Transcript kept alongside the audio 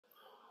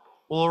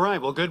Well, all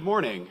right. Well, good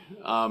morning.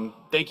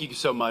 Thank you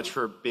so much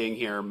for being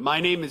here.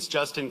 My name is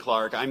Justin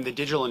Clark. I'm the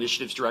Digital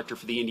Initiatives Director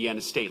for the Indiana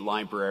State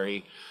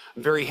Library.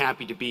 I'm very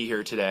happy to be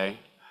here today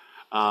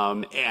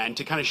and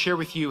to kind of share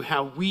with you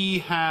how we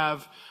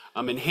have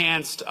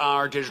enhanced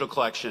our digital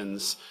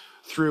collections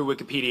through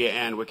Wikipedia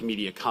and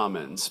Wikimedia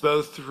Commons,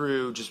 both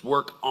through just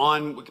work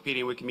on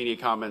Wikipedia and Wikimedia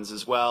Commons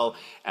as well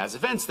as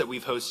events that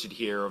we've hosted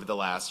here over the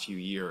last few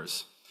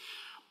years.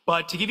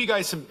 But to give you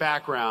guys some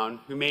background,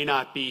 who may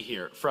not be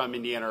here from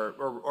Indiana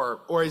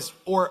or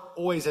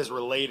always as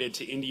related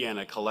to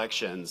Indiana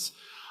collections,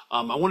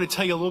 I want to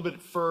tell you a little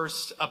bit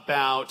first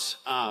about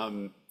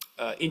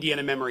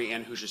Indiana Memory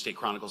and Hoosier State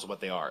Chronicles, what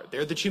they are.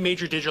 They're the two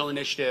major digital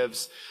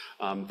initiatives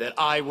that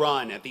I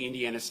run at the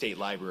Indiana State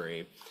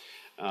Library.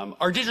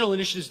 Our Digital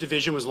Initiatives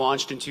Division was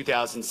launched in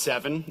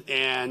 2007,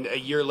 and a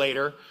year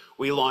later,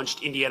 we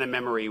launched Indiana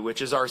Memory,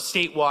 which is our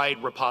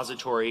statewide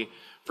repository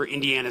for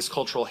Indiana's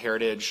cultural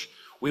heritage.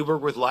 We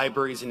work with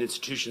libraries and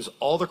institutions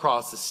all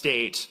across the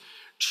state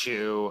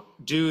to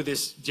do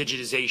this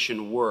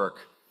digitization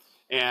work.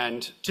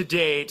 And to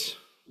date,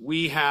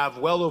 we have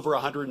well over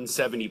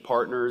 170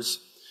 partners,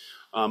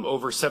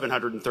 over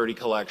 730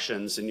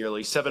 collections, and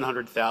nearly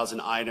 700,000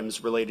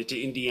 items related to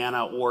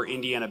Indiana or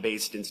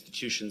Indiana-based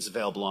institutions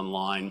available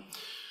online.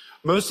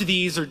 Most of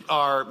these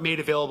are made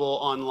available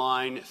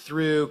online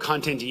through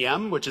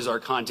ContentDM, which is our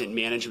content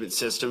management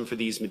system for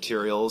these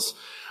materials.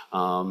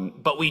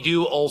 But we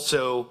do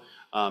also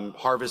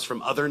harvest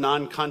from other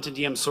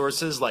non-ContentDM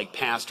sources like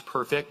Past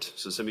Perfect.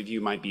 So some of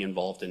you might be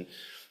involved in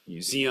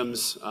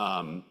museums.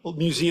 Well,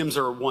 museums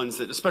are ones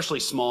that, especially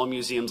small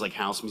museums like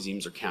house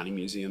museums or county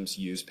museums,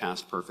 use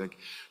Past Perfect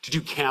to do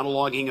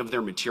cataloging of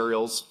their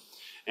materials.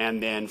 And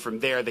then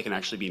from there, they can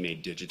actually be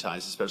made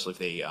digitized, especially if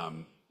they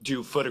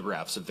do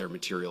photographs of their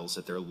materials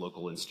at their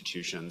local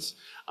institutions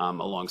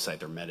alongside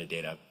their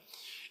metadata.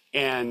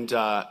 And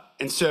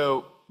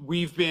so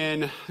we've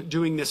been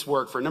doing this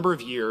work for a number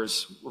of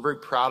years. We're very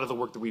proud of the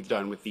work that we've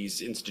done with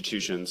these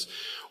institutions.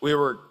 We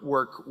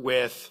work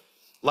with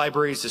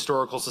libraries,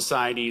 historical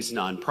societies,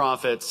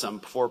 nonprofits,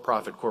 some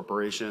for-profit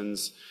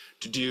corporations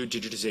to do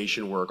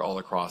digitization work all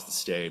across the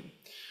state.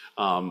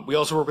 We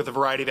also work with a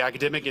variety of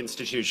academic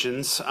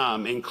institutions,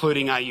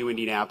 including IU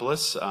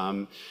Indianapolis,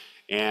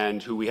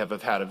 and who we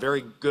have had a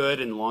very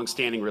good and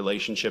long-standing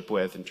relationship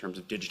with in terms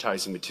of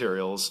digitizing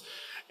materials,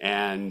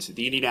 and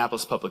the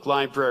Indianapolis Public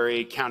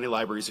Library, county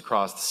libraries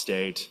across the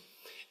state.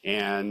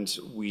 And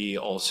we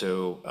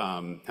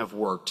also have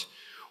worked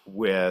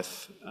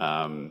with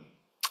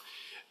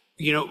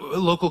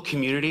local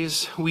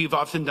communities. We've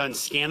often done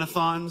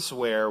scan-a-thons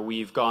where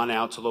we've gone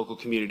out to local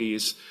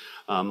communities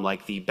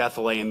like the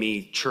Bethel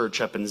AME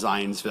Church up in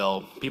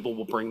Zionsville. People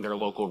will bring their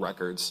local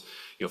records,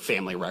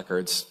 family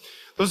records.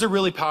 Those are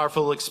really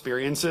powerful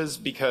experiences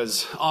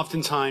because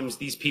oftentimes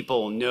these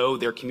people know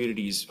their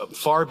communities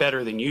far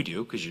better than you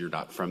do because you're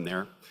not from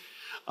there.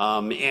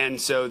 And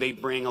so they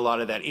bring a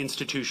lot of that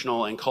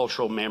institutional and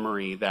cultural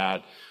memory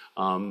that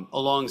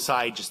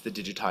alongside just the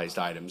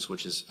digitized items,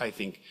 which is, I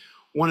think,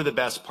 one of the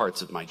best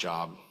parts of my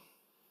job.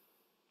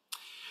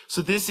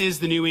 So this is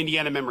the new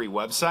Indiana Memory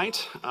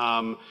website.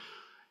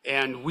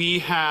 And we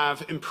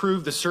have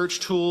improved the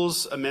search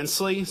tools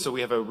immensely. So we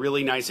have a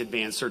really nice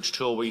advanced search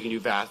tool where you can do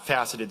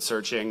faceted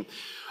searching.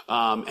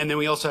 And then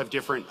we also have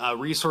different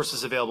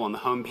resources available on the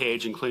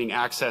homepage, including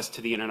access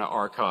to the Internet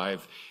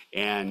Archive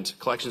and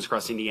collections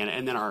across Indiana,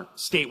 and then our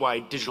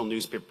statewide digital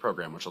newspaper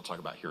program, which I'll talk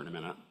about here in a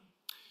minute.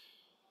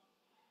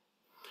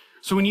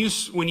 So when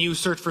you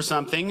search for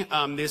something,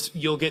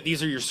 you'll get,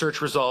 these are your search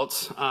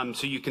results.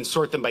 So you can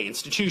sort them by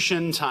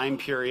institution, time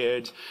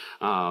period,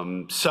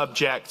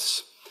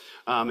 subjects.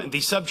 And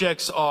these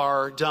subjects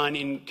are done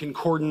in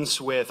concordance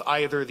with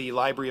either the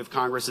Library of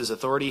Congress's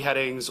authority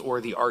headings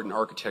or the Art and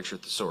Architecture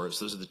Thesaurus.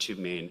 Those are the two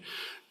main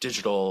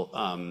digital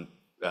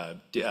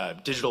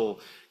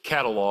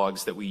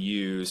catalogs that we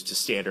use to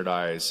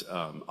standardize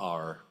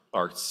our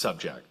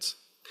subjects.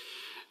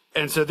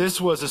 And so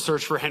this was a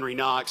search for Henry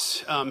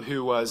Knox,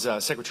 who was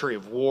Secretary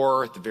of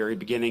War at the very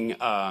beginning,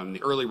 the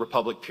early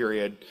Republic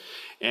period.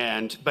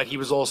 But he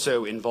was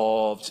also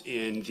involved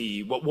in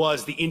what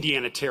was the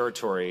Indiana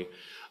Territory.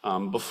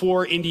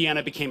 Before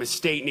Indiana became a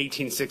state in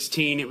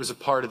 1816, it was a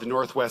part of the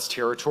Northwest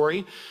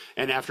Territory.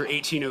 And after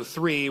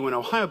 1803, when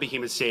Ohio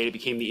became a state, it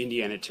became the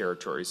Indiana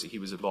Territory. So he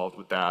was involved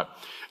with that.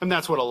 And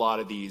that's what a lot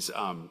of these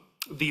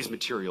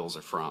materials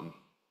are from.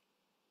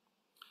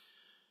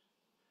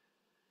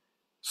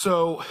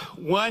 So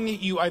when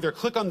you either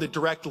click on the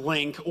direct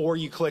link or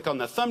you click on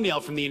the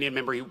thumbnail from the Indiana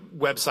Memory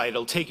website,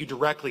 it'll take you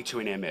directly to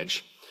an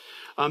image.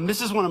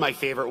 This is one of my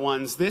favorite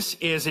ones. This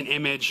is an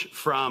image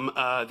from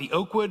the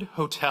Oakwood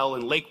Hotel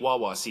in Lake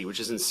Wawasee, which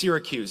is in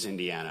Syracuse,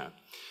 Indiana.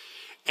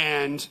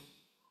 And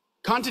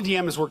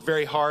ContentDM has worked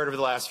very hard over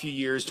the last few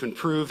years to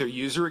improve their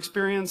user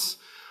experience.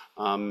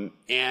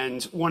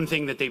 And one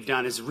thing that they've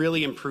done is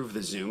really improve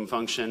the zoom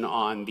function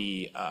on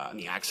the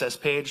access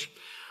page.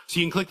 So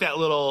you can click that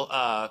little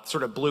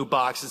sort of blue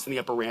box that's in the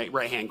upper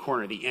right-hand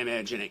corner of the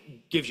image, and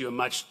it gives you a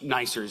much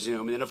nicer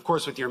zoom. And then, of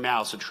course, with your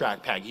mouse or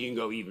trackpad, you can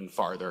go even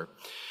farther.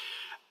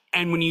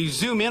 And when you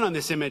zoom in on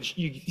this image,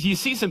 you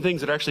see some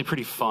things that are actually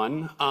pretty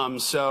fun.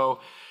 So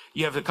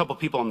you have a couple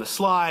people on the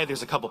slide.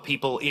 There's a couple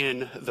people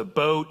in the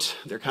boat.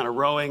 They're kind of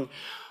rowing.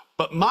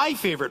 But my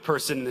favorite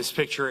person in this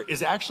picture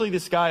is actually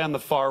this guy on the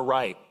far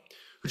right,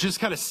 who's just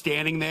kind of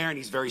standing there, and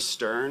he's very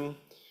stern.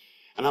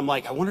 And I'm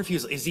like, I wonder if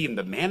is he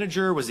the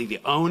manager? Was he the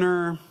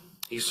owner?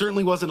 He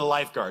certainly wasn't a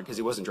lifeguard because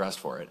he wasn't dressed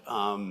for it.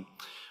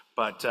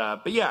 But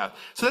yeah,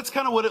 so that's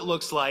kind of what it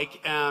looks like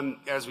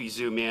as we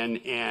zoom in.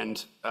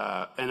 And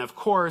of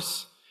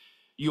course,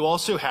 you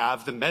also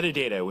have the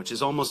metadata, which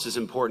is almost as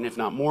important, if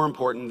not more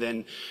important,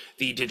 than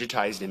the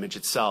digitized image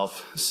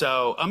itself.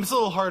 So it's a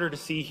little harder to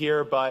see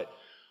here, but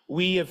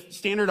we have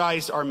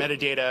standardized our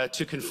metadata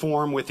to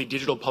conform with the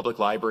Digital Public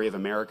Library of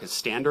America's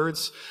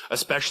standards,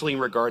 especially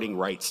regarding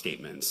right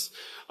statements.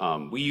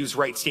 We use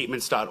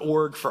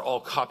rightstatements.org for all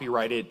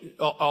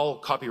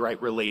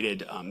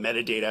copyright-related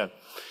metadata.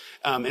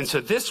 And so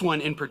this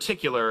one in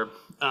particular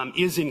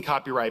is in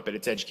copyright, but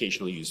it's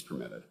educational use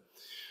permitted.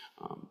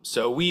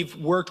 So we've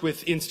worked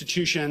with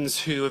institutions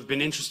who have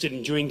been interested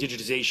in doing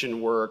digitization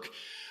work,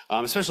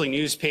 especially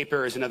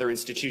newspapers and other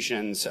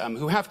institutions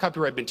who have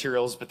copyright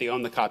materials, but they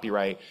own the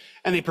copyright,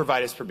 and they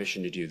provide us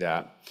permission to do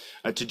that,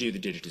 to do the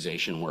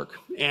digitization work.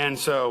 And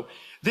so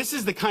this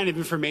is the kind of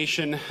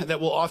information that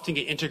will often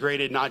get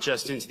integrated not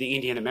just into the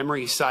Indiana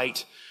Memory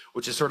site,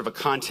 which is sort of a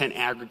content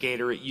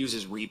aggregator. It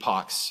uses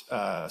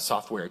Repox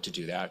software to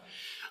do that.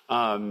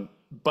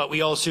 But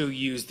we also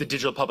use the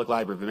Digital Public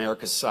Library of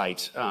America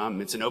site.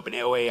 It's an open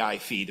OAI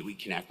feed that we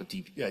connect with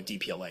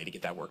DPLA to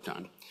get that work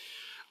done.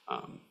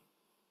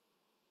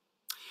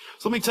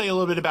 So let me tell you a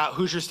little bit about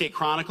Hoosier State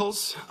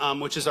Chronicles,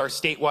 which is our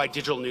statewide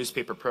digital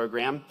newspaper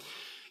program.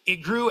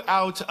 It grew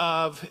out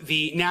of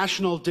the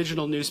National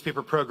Digital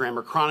Newspaper Program,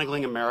 or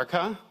Chronicling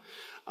America,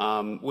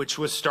 which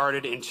was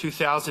started in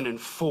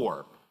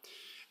 2004.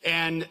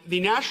 And the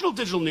National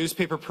Digital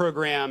Newspaper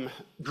Program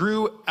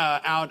grew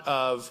out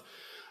of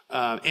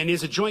and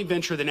is a joint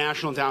venture of the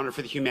National Endowment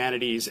for the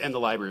Humanities and the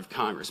Library of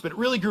Congress. But it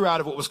really grew out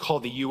of what was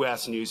called the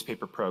U.S.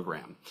 Newspaper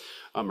Program,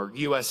 or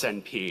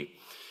USNP.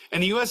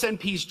 And the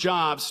USNP's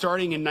job,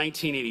 starting in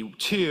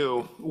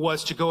 1982,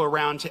 was to go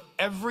around to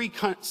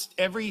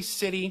every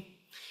city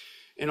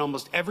in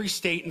almost every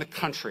state in the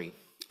country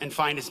and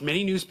find as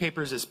many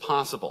newspapers as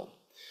possible.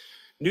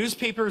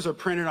 Newspapers are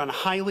printed on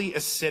highly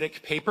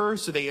acidic paper,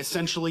 so they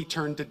essentially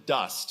turn to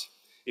dust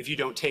if you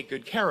don't take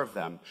good care of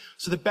them.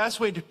 So the best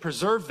way to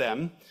preserve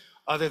them,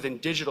 other than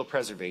digital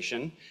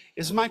preservation,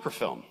 is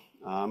microfilm.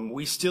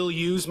 We still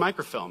use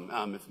microfilm.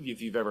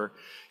 If you've ever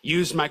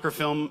used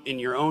microfilm in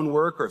your own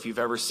work, or if you've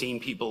ever seen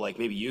people like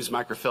maybe use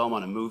microfilm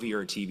on a movie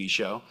or a TV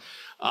show,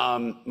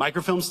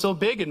 microfilm's still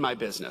big in my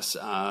business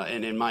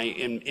and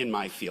in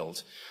my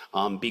field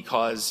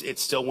because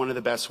it's still one of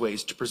the best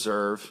ways to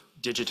preserve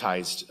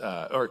digitized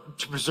or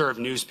to preserve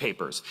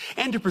newspapers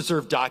and to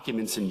preserve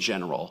documents in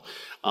general.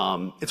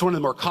 It's one of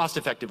the more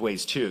cost-effective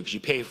ways too, because you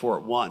pay for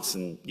it once,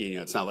 and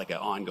it's not like an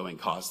ongoing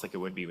cost like it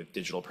would be with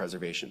digital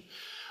preservation.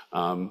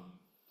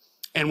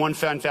 And one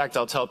fun fact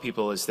I'll tell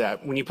people is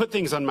that when you put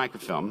things on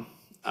microfilm,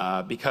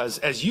 because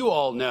as you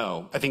all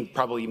know, I think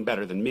probably even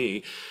better than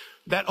me,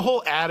 that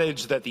whole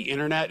adage that the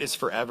internet is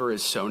forever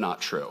is so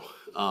not true.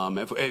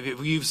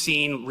 If you've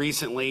seen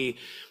recently,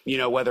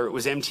 whether it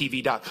was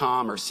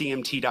MTV.com or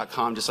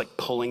CMT.com, just like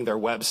pulling their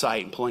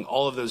website and pulling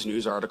all of those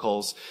news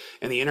articles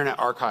and the Internet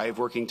Archive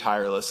working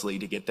tirelessly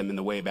to get them in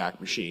the Wayback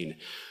Machine,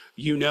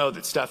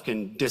 that stuff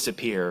can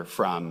disappear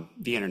from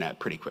the internet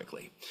pretty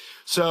quickly.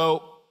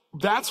 So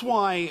that's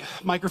why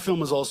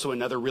microfilm is also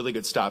another really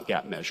good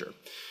stopgap measure.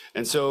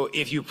 And so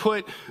if you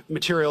put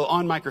material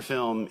on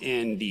microfilm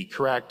in the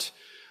correct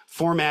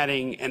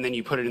formatting, and then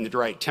you put it in the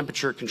right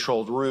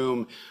temperature-controlled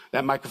room,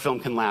 that microfilm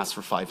can last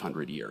for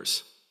 500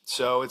 years.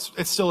 So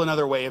it's still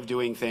another way of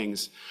doing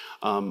things.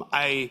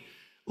 I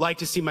like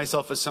to see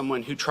myself as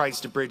someone who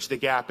tries to bridge the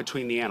gap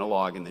between the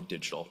analog and the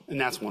digital, and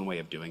that's one way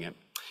of doing it.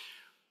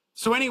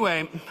 So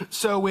anyway,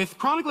 with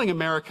Chronicling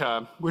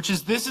America,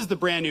 this is the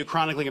brand new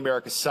Chronicling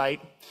America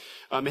site.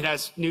 It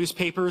has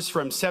newspapers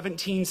from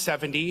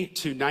 1770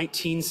 to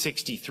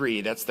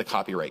 1963. That's the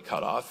copyright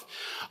cutoff.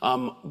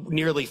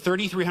 Nearly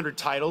 3,300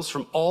 titles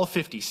from all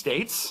 50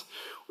 states.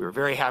 We were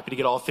very happy to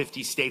get all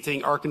 50 states. I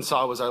think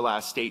Arkansas was our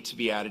last state to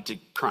be added to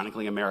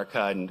Chronicling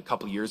America a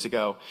couple years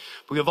ago.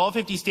 But we have all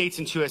 50 states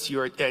and two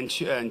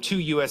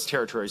U.S.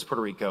 territories,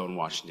 Puerto Rico and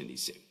Washington,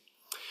 D.C.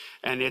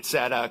 And it's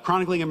at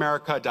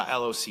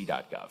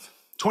chroniclingamerica.loc.gov.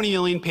 20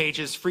 million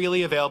pages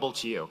freely available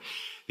to you.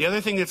 The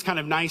other thing that's kind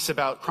of nice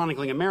about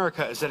Chronicling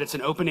America is that it's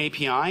an open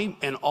API,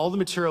 and all the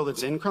material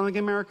that's in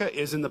Chronicling America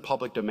is in the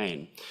public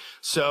domain.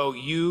 So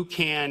you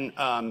can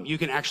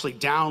actually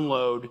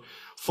download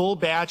full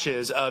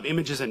batches of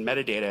images and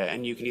metadata,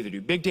 and you can either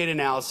do big data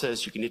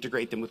analysis, you can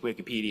integrate them with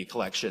Wikipedia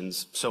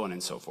collections, so on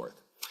and so forth,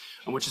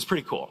 which is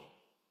pretty cool.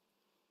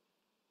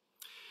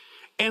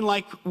 And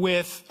like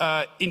with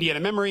Indiana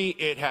Memory,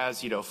 it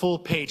has full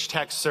page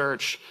text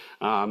search,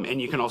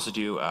 and you can also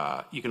do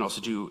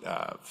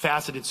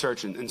faceted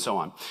search and so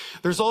on.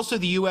 There's also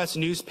the U.S.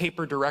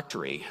 newspaper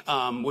directory,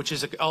 which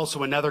is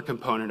also another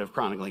component of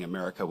Chronicling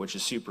America, which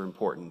is super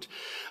important.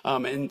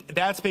 And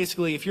that's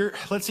basically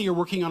let's say you're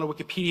working on a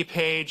Wikipedia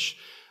page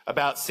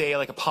about, say,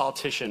 like a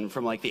politician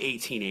from like the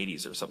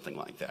 1880s or something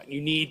like that.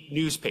 You need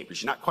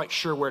newspapers. You're not quite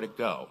sure where to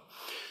go.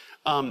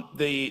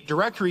 The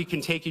directory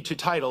can take you to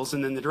titles,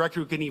 and then the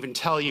directory can even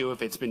tell you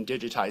if it's been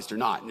digitized or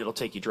not, and it'll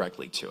take you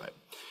directly to it.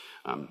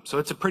 So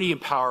it's a pretty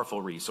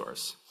powerful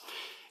resource.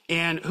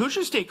 And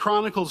Hoosier State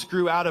Chronicles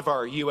grew out of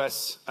our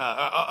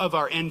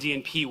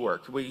NDNP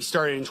work. We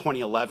started in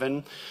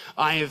 2011.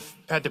 I have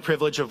had the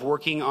privilege of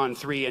working on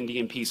 3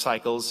 NDNP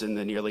cycles in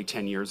the nearly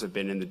 10 years I've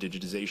been in the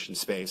digitization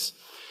space.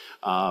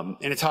 And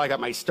it's how I got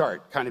my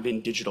start, kind of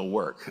in digital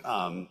work.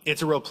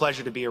 It's a real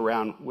pleasure to be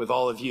around with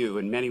all of you.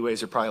 In many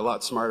ways, you're probably a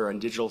lot smarter on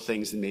digital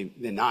things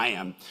than I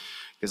am,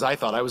 because I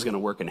thought I was going to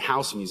work in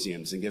house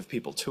museums and give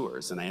people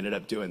tours, and I ended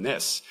up doing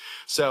this.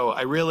 So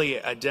I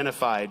really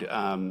identified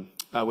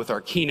with our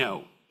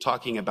keynote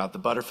talking about the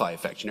butterfly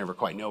effect. You never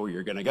quite know where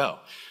you're going to go.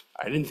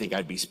 I didn't think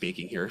I'd be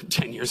speaking here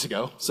 10 years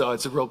ago, so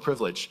it's a real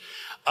privilege.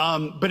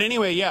 But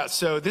anyway, yeah,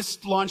 so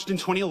this launched in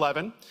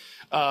 2011.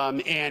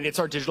 And it's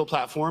our digital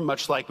platform,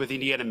 much like with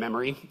Indiana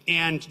Memory.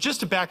 And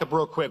just to back up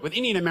real quick, with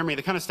Indiana Memory,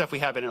 the kind of stuff we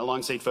have in it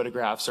alongside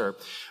photographs are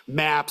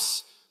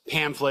maps,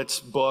 pamphlets,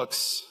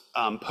 books,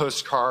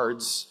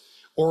 postcards,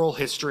 oral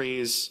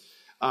histories,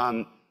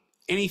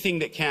 anything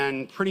that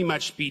can pretty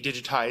much be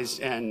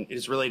digitized and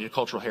is related to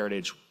cultural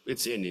heritage,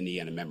 it's in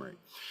Indiana Memory.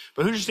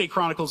 But Hoosier State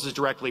Chronicles is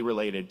directly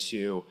related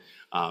to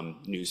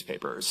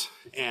newspapers.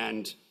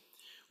 And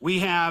we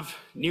have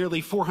nearly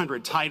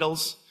 400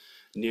 titles,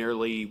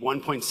 nearly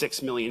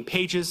 1.6 million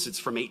pages. It's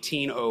from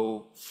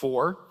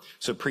 1804,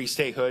 so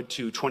pre-statehood,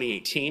 to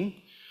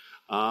 2018.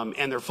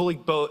 And they're fully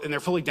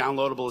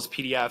downloadable as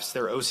PDFs.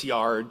 They're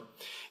OCR'd.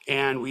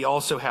 And we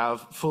also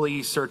have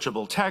fully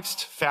searchable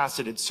text,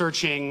 faceted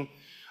searching.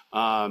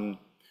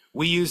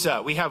 We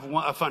have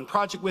a fun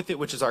project with it,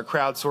 which is our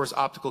crowdsourced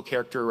optical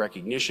character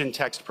recognition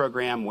text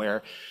program,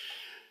 where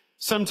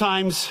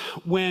sometimes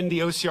when the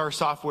OCR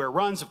software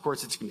runs, of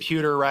course it's a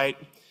computer, right?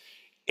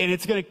 And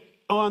it's going to,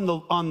 on the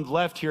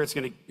left here,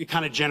 it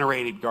kind of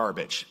generated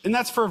garbage. And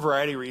that's for a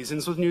variety of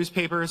reasons with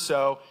newspapers.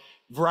 So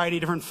variety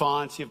of different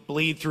fonts, you have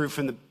bleed through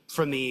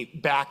from the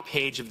back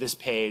page of this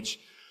page.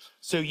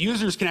 So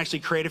users can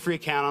actually create a free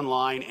account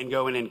online and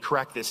go in and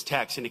correct this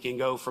text, and it can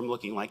go from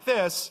looking like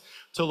this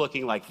to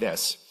looking like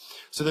this.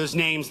 So those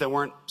names that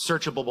weren't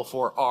searchable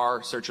before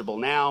are searchable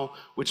now,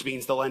 which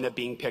means they'll end up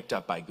being picked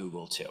up by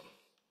Google too.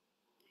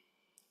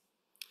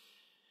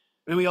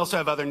 And we also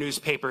have other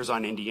newspapers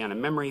on Indiana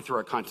Memory through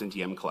our Content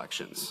DM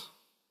collections.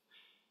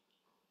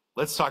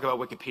 Let's talk about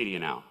Wikipedia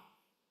now.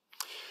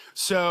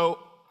 So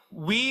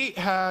we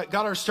got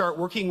our start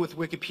working with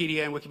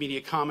Wikipedia and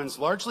Wikimedia Commons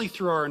largely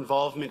through our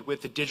involvement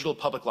with the Digital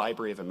Public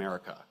Library of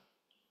America.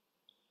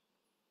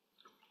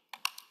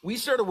 We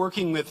started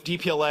working with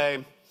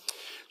DPLA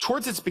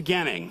towards its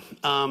beginning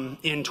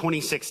in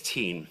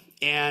 2016,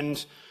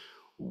 and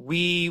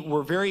we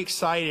were very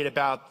excited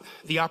about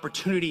the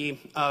opportunity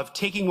of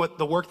taking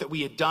the work that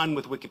we had done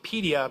with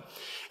Wikipedia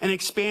and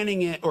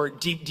expanding it, or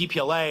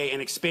DPLA,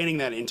 and expanding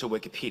that into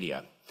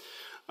Wikipedia.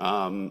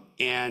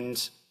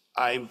 And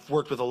I've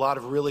worked with a lot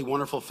of really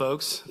wonderful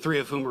folks, 3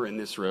 of whom are in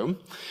this room,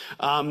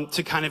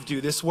 to kind of do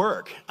this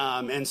work.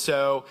 And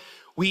so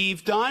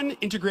we've done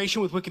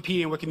integration with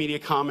Wikipedia and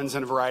Wikimedia Commons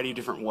in a variety of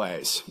different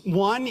ways.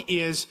 One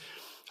is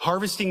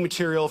harvesting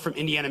material from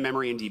Indiana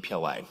Memory and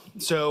DPLA.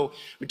 So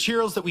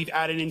materials that we've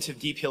added into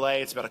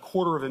DPLA, it's about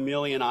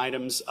 250,000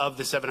 items of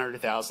the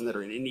 700,000 that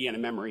are in Indiana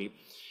Memory,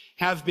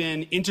 have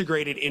been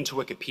integrated into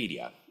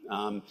Wikipedia.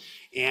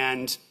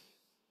 And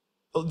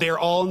they're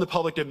all in the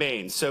public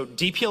domain. So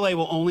DPLA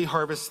will only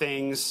harvest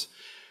things,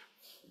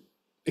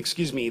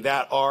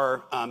 that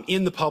are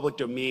in the public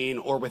domain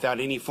or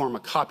without any form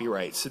of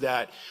copyright, so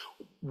that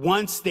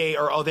once they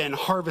are all then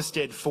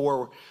harvested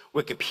for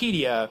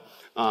Wikipedia,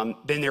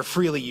 then they're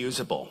freely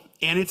usable.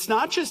 And it's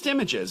not just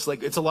images,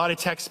 like it's a lot of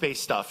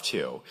text-based stuff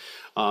too.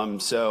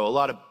 So a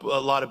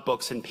lot of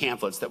books and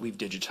pamphlets that we've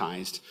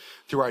digitized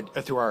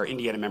through our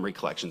Indiana Memory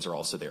collections are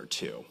also there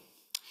too.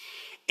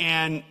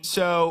 And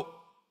so,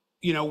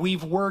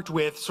 we've worked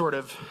with sort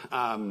of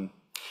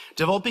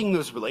developing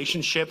those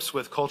relationships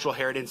with cultural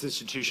heritage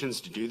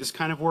institutions to do this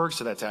kind of work.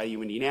 So that's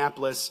IU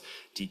Indianapolis,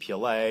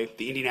 DPLA,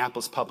 the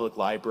Indianapolis Public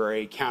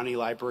Library, county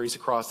libraries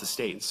across the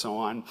state, and so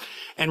on,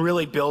 and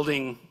really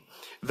building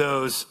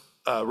those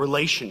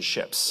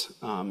relationships,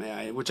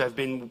 which have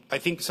been, I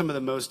think, some of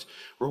the most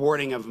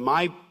rewarding of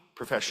my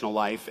professional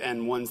life,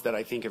 and ones that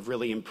I think have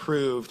really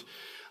improved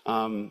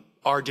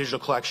our digital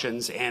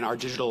collections and our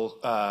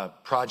digital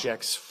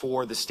projects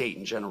for the state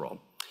in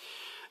general.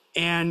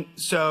 And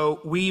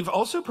so we've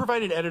also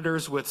provided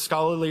editors with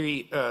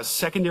scholarly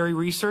secondary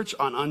research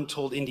on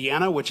Untold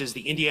Indiana, which is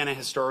the Indiana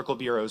Historical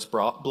Bureau's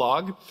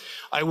blog.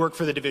 I work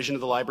for the division of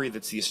the library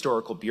that's the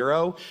Historical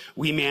Bureau.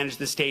 We manage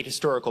the state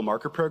historical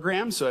marker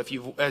program. So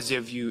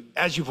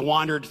as you've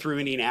wandered through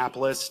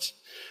Indianapolis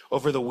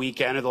over the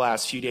weekend or the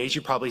last few days,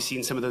 you've probably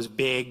seen some of those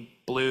big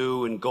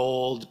blue and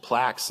gold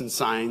plaques and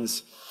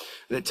signs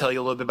that tell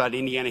you a little bit about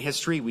Indiana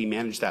history. We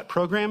manage that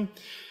program.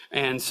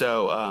 And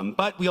so,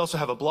 but we also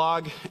have a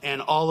blog, and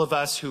all of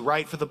us who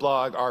write for the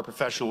blog are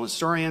professional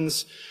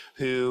historians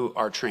who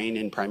are trained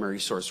in primary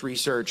source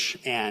research,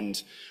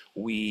 and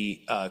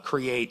we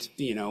create,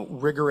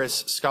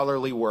 rigorous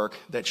scholarly work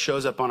that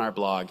shows up on our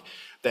blog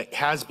that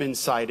has been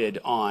cited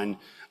on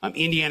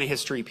Indiana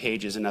history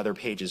pages and other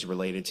pages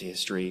related to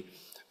history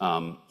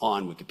on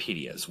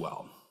Wikipedia as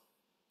well.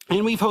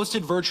 And we've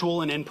hosted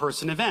virtual and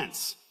in-person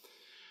events.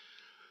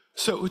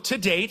 So to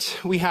date,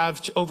 we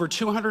have over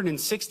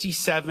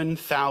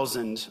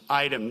 267,000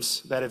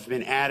 items that have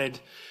been added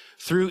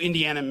through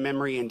Indiana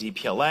Memory and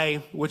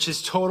DPLA, which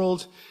is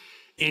totaled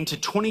into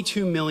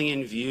 22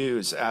 million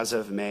views as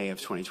of May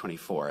of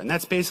 2024. And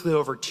that's basically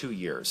over 2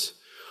 years,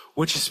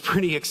 which is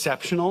pretty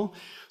exceptional.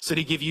 So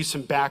to give you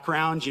some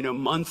background,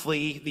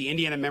 monthly, the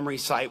Indiana Memory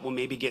site will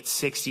maybe get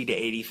 60 to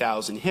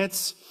 80,000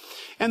 hits.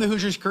 And the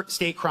Hoosier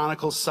State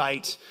Chronicles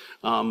site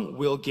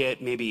will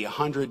get maybe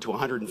 100 to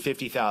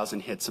 150,000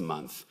 hits a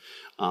month.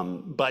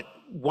 But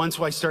once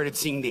I started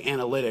seeing the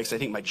analytics, I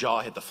think my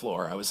jaw hit the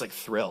floor. I was like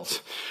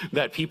thrilled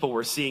that people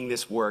were seeing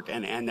this work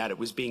and that it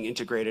was being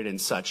integrated in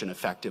such an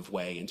effective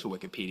way into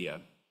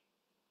Wikipedia.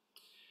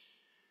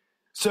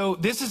 So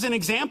this is an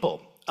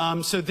example.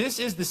 So this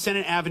is the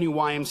Senate Avenue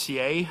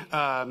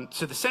YMCA.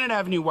 So the Senate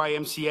Avenue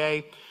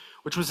YMCA,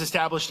 which was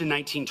established in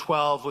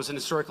 1912, was an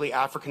historically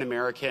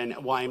African-American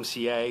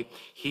YMCA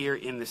here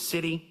in the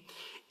city.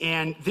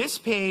 And this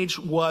page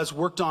was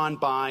worked on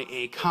by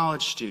a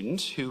college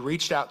student who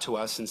reached out to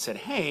us and said,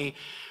 hey,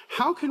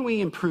 how can we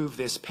improve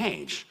this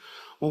page?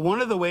 Well,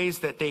 one of the ways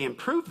that they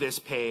improved this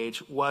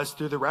page was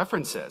through the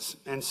references.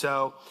 And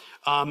so,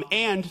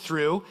 and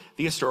through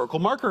the historical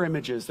marker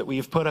images that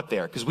we've put up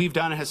there, because we've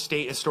done a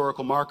state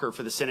historical marker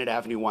for the Senate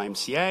Avenue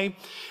YMCA.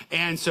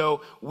 And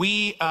so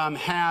we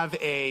have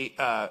we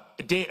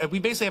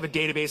basically have a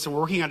database, and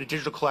we're working on a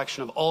digital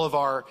collection of all of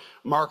our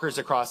markers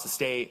across the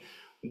state.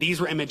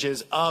 These were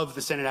images of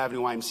the Senate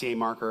Avenue YMCA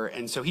marker.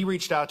 And so he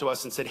reached out to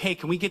us and said, hey,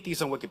 can we get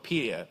these on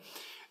Wikipedia?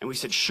 And we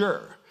said,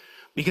 sure.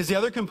 Because the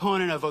other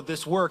component of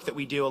this work that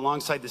we do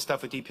alongside the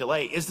stuff with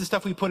DPLA is the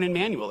stuff we put in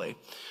manually.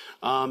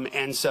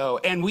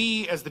 And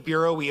we, as the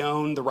Bureau, we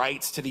own the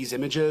rights to these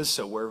images,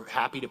 so we're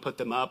happy to put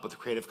them up with a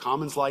Creative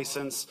Commons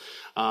license.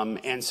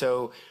 And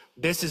so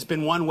this has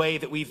been one way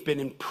that we've been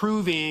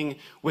improving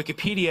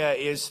Wikipedia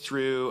is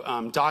through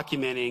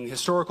documenting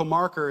historical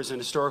markers and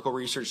historical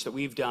research that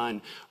we've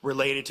done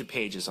related to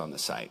pages on the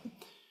site,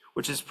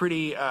 which is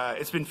pretty,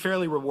 it's been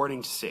fairly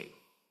rewarding to see.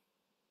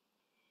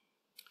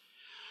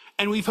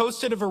 And we've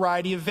hosted a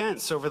variety of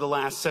events over the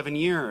last 7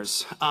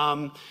 years.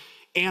 And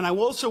I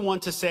also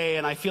want to say,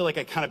 and I feel like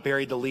I kind of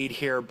buried the lead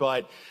here,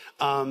 but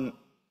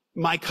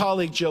my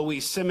colleague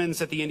Joey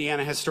Simmons at the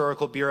Indiana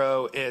Historical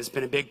Bureau has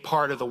been a big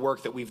part of the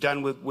work that we've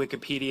done with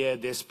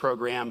Wikipedia. This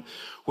program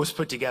was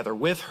put together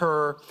with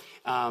her,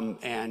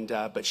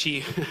 but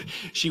she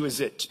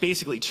was at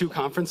basically 2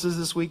 conferences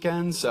this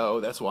weekend, so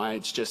that's why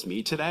it's just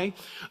me today.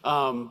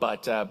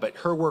 But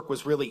her work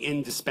was really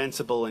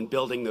indispensable in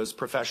building those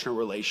professional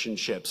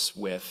relationships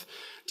with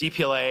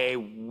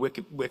DPLA,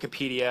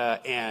 Wikipedia,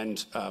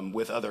 and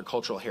with other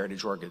cultural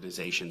heritage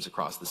organizations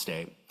across the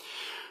state.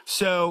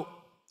 So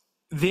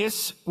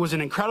this was an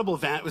incredible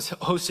event. It was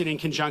hosted in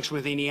conjunction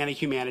with Indiana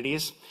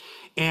Humanities,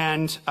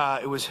 and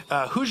it was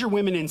Hoosier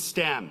Women in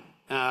STEM.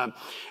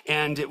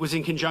 And it was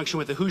in conjunction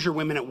with the Hoosier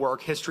Women at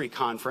Work History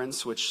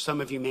Conference, which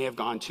some of you may have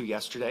gone to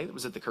yesterday. It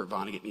was at the Kurt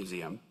Vonnegut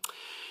Museum.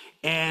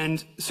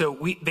 And so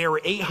there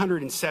were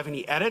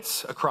 870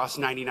 edits across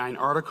 99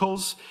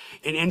 articles,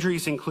 and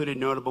entries included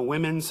notable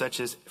women such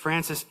as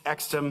Frances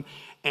Exton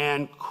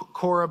and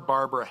Cora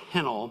Barbara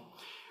Hennell.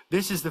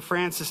 This is the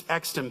Frances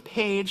Exton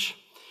page,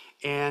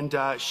 and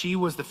she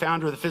was the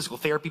founder of the physical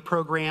therapy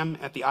program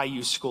at the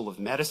IU School of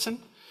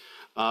Medicine.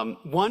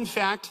 One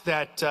fact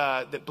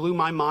that blew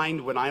my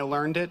mind when I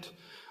learned it,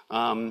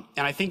 and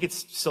I think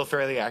it's still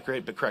fairly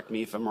accurate, but correct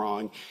me if I'm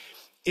wrong,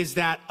 is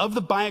that of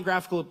the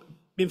biographical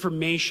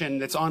information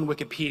that's on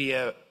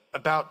Wikipedia,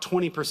 about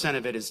 20%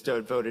 of it is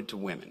devoted to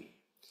women.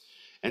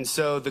 And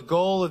so the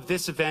goal of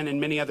this event and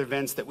many other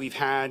events that we've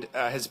had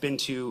has been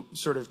to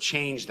sort of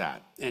change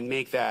that and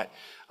make that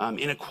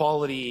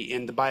inequality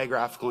in the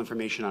biographical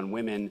information on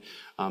women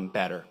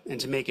better,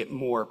 and to make it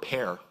more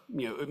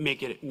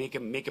make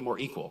it more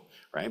equal,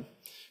 right?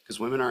 Because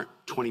women aren't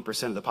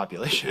 20% of the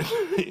population,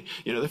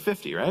 they're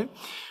 50, right?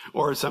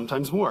 Or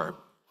sometimes more.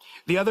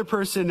 The other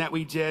person that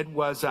we did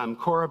was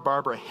Cora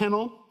Barbara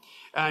Hennell,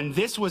 and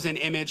this was an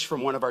image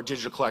from one of our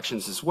digital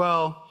collections as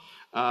well.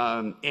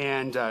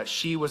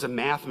 She was a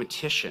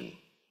mathematician.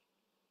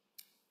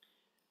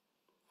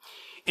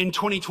 In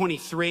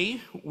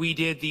 2023, we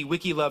did the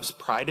Wiki Loves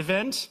Pride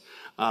event.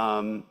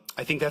 I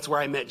think that's where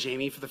I met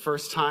Jamie for the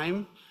first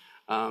time,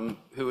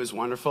 who was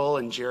wonderful,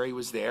 and Jerry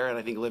was there, and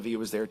I think Olivia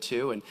was there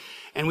too.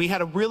 And we had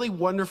a really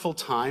wonderful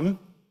time.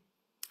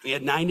 We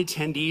had 9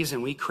 attendees,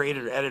 and we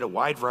created or edited a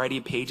wide variety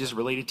of pages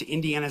related to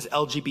Indiana's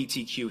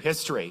LGBTQ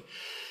history.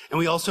 And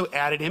we also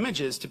added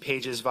images to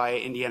pages via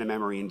Indiana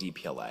Memory and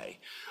DPLA.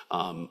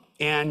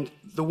 And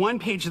the one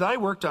page that I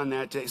worked on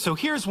that day, so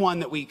here's one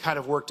that we kind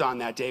of worked on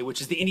that day,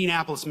 which is the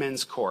Indianapolis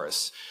Men's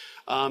Chorus.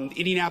 The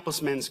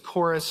Indianapolis Men's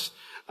Chorus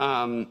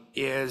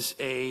is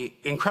an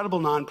incredible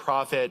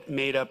nonprofit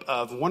made up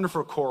of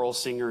wonderful choral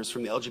singers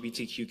from the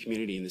LGBTQ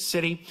community in the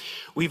city.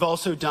 We've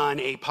also done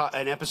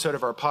an episode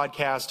of our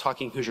podcast,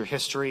 Talking Hoosier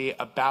History,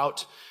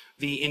 about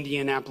the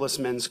Indianapolis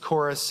Men's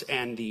Chorus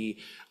and the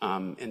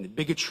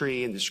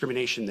bigotry and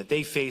discrimination that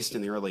they faced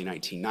in the early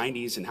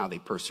 1990s and how they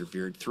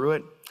persevered through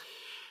it.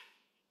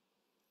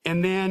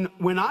 And then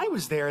when I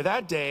was there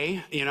that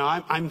day, you know,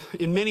 I'm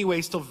in many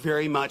ways still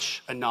very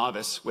much a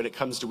novice when it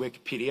comes to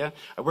Wikipedia.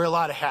 I wear a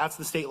lot of hats at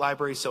the State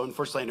Library, so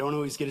unfortunately I don't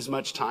always get as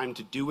much time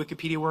to do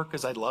Wikipedia work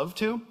as I'd love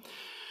to.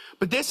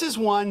 But this is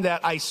one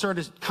that I sort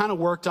of kind of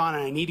worked on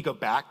and I need to go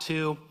back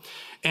to.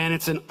 And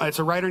it's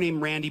a writer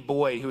named Randy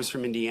Boyd, who is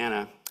from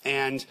Indiana.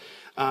 And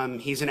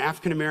he's an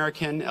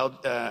African-American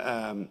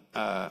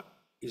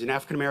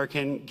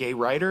gay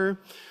writer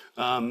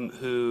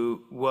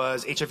who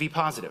was HIV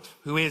positive,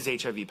 who is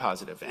HIV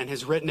positive, and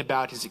has written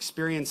about his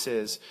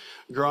experiences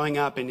growing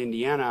up in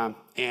Indiana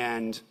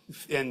and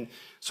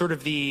sort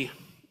of the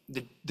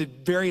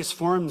various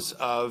forms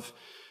of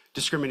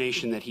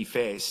discrimination that he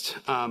faced.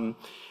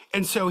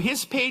 And so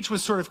his page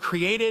was sort of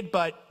created,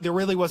 but there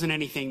really wasn't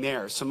anything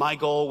there. So my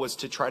goal was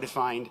to try to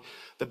find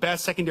the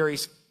best secondary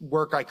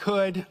work I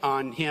could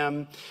on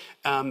him.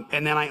 And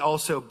then I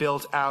also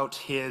built out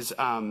his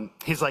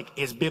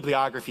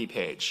bibliography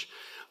page.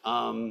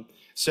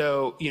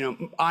 So, you know,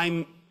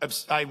 I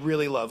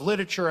really love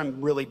literature. I'm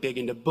really big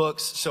into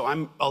books. So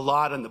I'm a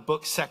lot on the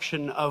book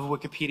section of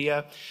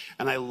Wikipedia.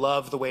 And I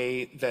love the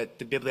way that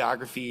the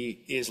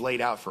bibliography is laid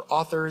out for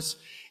authors.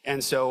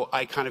 And so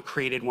I kind of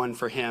created one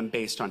for him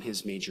based on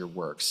his major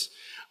works.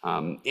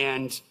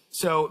 And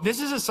so this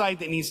is a site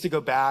that needs to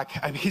go back.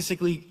 I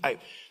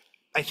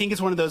think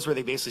it's one of those where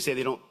they basically say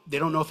they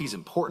don't know if he's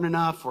important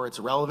enough or it's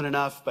relevant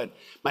enough, but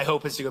my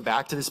hope is to go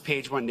back to this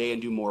page one day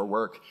and do more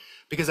work,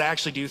 because I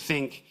actually do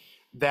think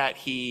that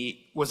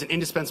he was an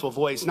indispensable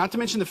voice, not to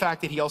mention the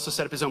fact that he also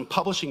set up his own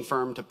publishing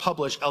firm to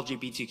publish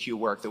LGBTQ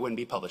work that wouldn't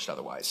be published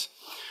otherwise,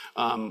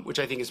 which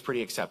I think is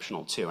pretty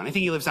exceptional too. And I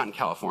think he lives out in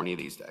California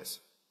these days.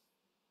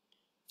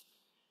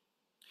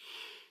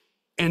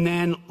 And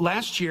then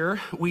last year,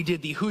 we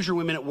did the Hoosier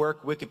Women at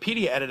Work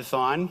Wikipedia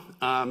Edit-a-Thon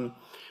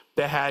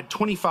that had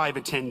 25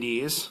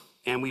 attendees,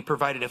 and we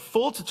provided a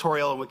full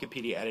tutorial on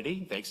Wikipedia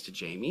editing, thanks to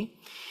Jamie.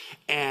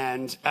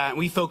 And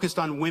we focused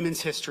on women's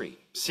history,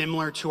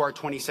 similar to our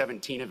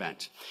 2017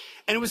 event.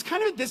 And it was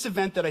kind of at this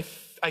event that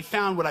I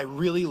found what I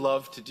really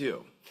love to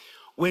do,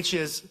 which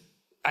is,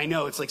 I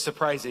know it's like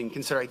surprising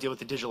considering I deal with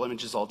the digital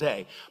images all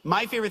day.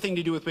 My favorite thing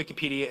to do with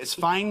Wikipedia is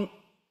find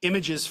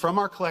images from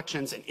our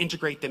collections and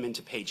integrate them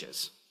into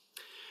pages.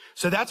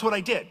 So that's what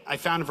I did. I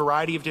found a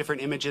variety of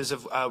different images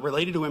of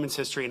related to women's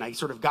history, and I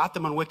sort of got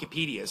them on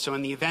Wikipedia. So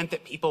in the event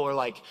that people are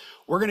like,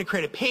 we're going to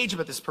create a page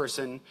about this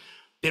person,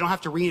 they don't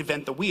have to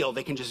reinvent the wheel.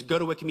 They can just go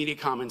to Wikimedia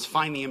Commons,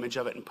 find the image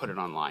of it, and put it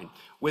online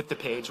with the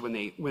page when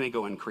they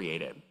go and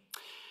create it.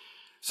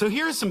 So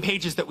here are some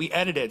pages that we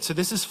edited. So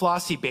this is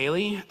Flossie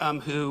Bailey,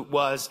 who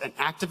was an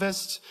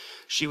activist.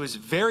 She was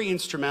very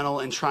instrumental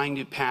in trying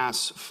to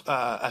pass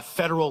a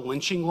federal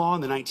lynching law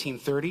in the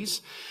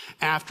 1930s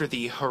after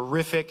the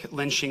horrific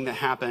lynching that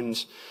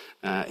happened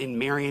in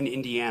Marion,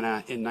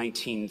 Indiana in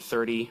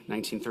 1930,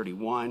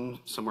 1931,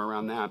 somewhere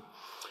around that.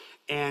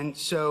 And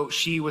so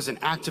she was an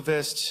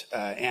activist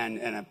and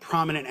a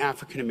prominent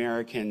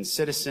African-American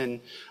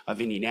citizen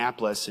of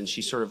Indianapolis, and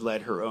she sort of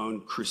led her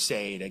own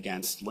crusade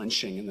against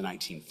lynching in the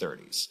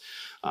 1930s,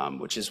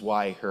 which is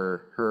why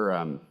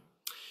her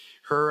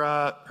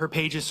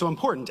page is so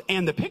important.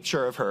 And the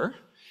picture of her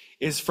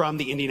is from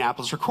the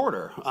Indianapolis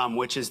Recorder,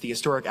 which is the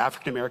historic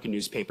African-American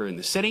newspaper in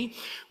the city,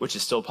 which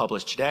is still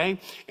published today.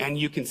 And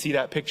you can see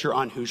that picture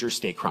on Hoosier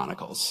State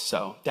Chronicles.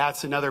 So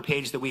that's another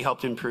page that we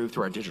helped improve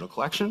through our digital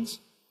collections.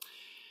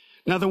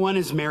 Another one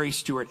is Mary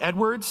Stewart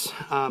Edwards,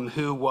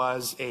 who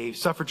was a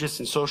suffragist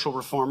and social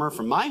reformer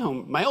from my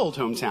old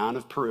hometown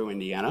of Peru,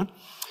 Indiana.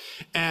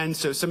 And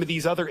so some of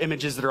these other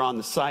images that are on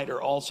the site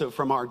are also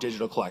from our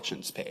digital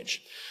collections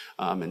page.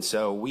 And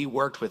so we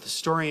worked with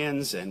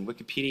historians and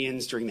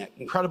Wikipedians during that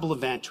incredible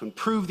event to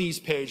improve these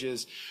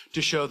pages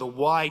to show the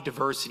wide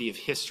diversity of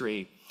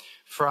history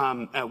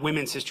from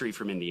women's history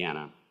from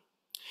Indiana.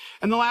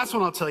 And the last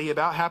one I'll tell you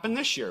about happened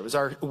this year. It was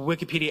our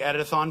Wikipedia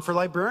Edit-a-Thon for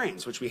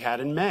librarians, which we had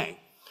in May.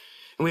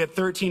 And we had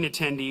 13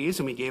 attendees,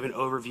 and we gave an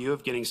overview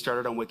of getting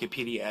started on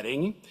Wikipedia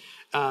editing.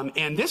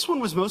 And this one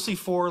was mostly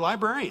for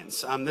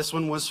librarians. This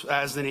one was,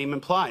 as the name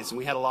implies, and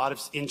we had a lot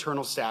of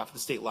internal staff at the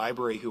State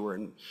Library who were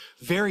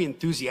very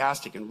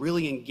enthusiastic and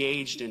really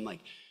engaged in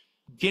like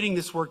getting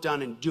this work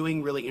done and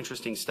doing really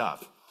interesting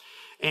stuff.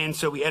 And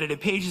so we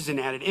edited pages and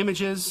added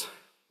images.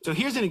 So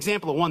here's an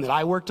example of one that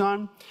I worked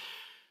on.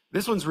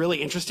 This one's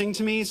really interesting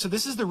to me. So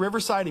this is the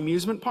Riverside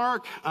Amusement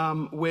Park,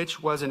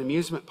 which was an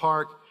amusement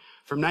park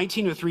from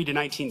 1903 to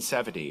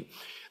 1970.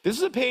 This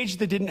is a page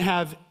that didn't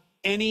have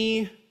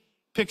any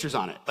pictures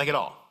on it, like at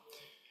all.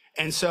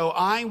 And so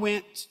I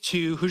went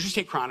to Hoosier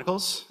State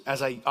Chronicles,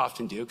 as I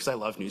often do, because I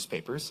love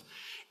newspapers,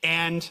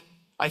 and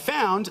I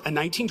found a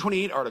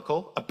 1928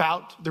 article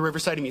about the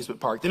Riverside Amusement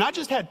Park that not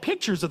just had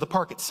pictures of the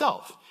park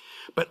itself,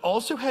 but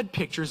also had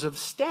pictures of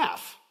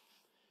staff.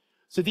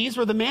 So these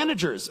were the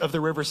managers of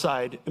the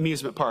Riverside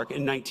Amusement Park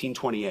in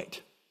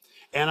 1928.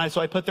 And so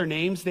I put their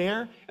names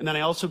there, and then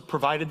I also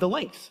provided the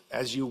links.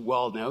 As you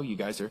well know, you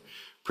guys are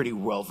pretty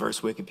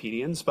well-versed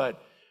Wikipedians,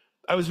 but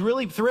I was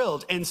really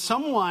thrilled. And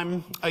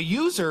someone, a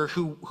user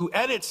who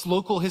edits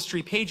local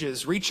history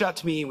pages, reached out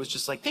to me and was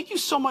just like, thank you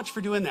so much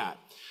for doing that.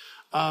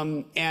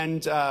 And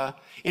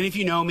if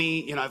you know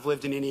me, you know, I've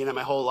lived in Indiana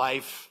my whole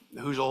life,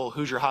 the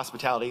Hoosier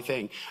hospitality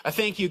thing. A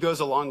thank you goes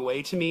a long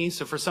way to me.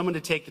 So for someone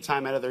to take the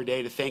time out of their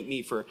day to thank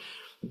me for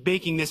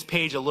making this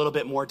page a little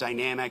bit more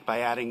dynamic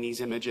by adding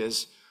these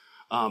images,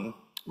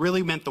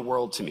 really meant the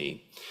world to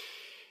me.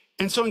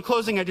 And so in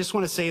closing, I just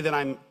want to say that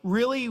I'm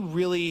really,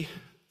 really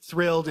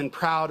thrilled and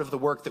proud of the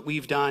work that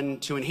we've done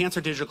to enhance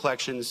our digital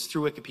collections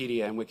through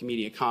Wikipedia and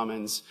Wikimedia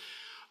Commons.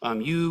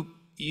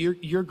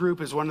 Your group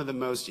is one of the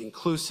most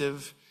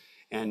inclusive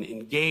and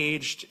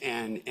engaged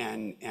and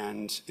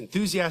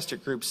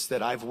enthusiastic groups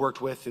that I've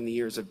worked with in the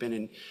years I've been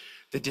in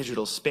the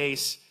digital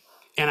space.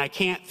 And I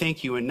can't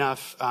thank you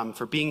enough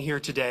for being here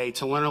today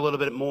to learn a little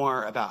bit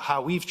more about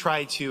how we've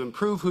tried to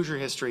improve Hoosier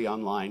history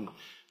online.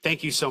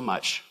 Thank you so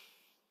much.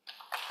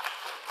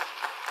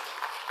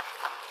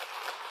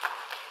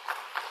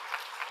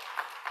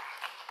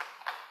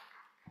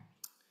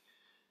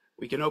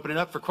 We can open it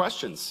up for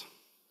questions.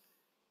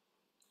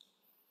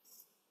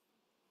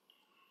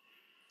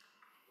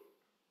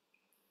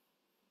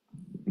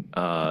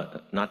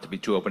 Not to be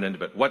too open-ended,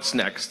 but what's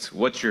next?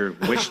 What's your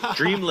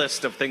dream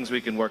list of things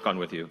we can work on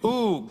with you?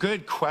 Ooh,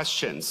 good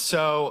question.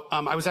 So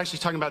I was actually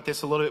talking about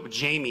this a little bit with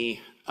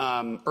Jamie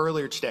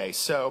earlier today.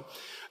 So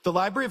the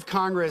Library of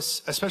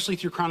Congress, especially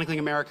through Chronicling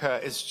America,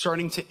 is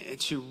starting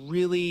to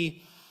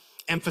really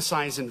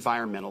emphasize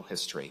environmental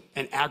history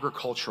and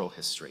agricultural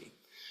history.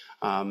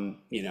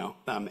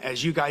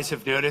 As you guys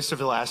have noticed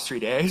over the last 3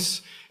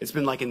 days, it's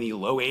been like in the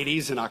low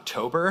 80s in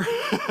October.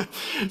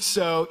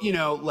 So,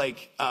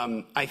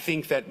 I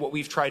think that what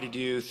we've tried to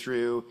do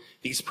through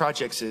these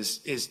projects is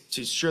to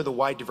ensure the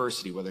wide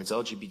diversity, whether it's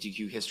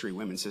LGBTQ history,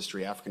 women's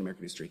history, African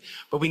American history.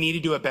 But we need to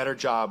do a better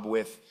job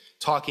with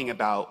talking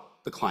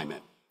about the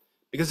climate,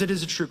 because it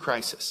is a true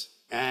crisis.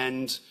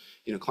 And,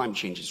 climate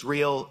change is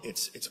real,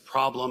 it's a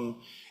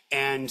problem.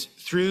 And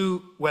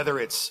through whether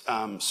it's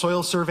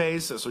soil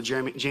surveys, that's what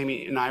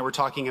Jamie and I were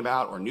talking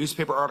about, or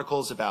newspaper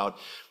articles about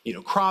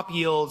crop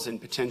yields and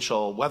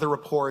potential weather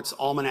reports,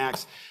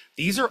 almanacs,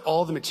 these are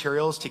all the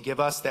materials to give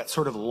us that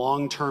sort of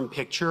long-term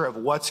picture of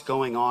what's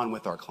going on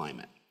with our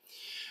climate.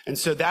 And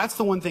so that's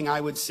the one thing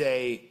I would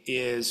say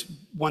is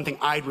one thing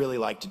I'd really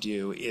like to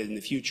do in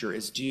the future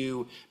is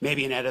do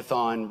maybe an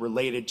edit-a-thon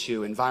related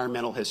to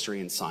environmental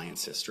history and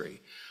science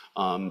history.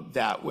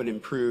 That would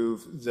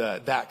improve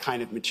that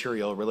kind of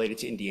material related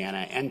to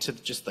Indiana and to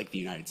just like the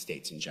United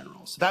States in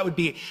general. So that would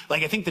be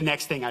I think the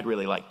next thing I'd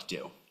really like to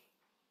do.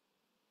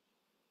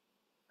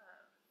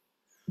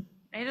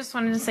 I just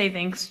wanted to say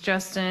thanks,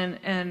 Justin.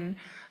 And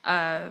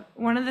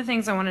one of the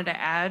things I wanted to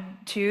add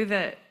too,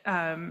 that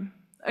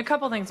a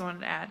couple things I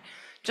wanted to add.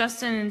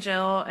 Justin and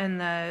Jill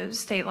and the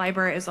State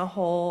Library as a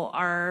whole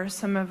are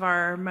some of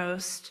our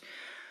most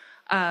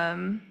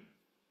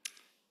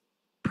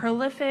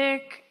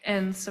prolific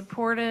and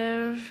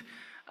supportive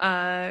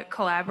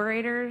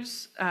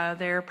collaborators.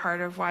 They're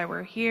part of why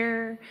we're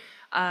here.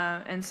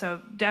 And so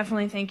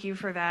definitely thank you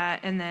for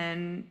that. And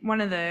then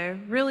one of the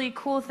really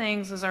cool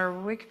things is our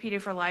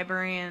Wikipedia for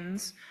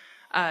Librarians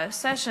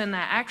session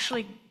that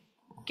actually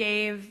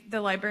gave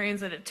the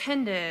librarians that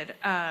attended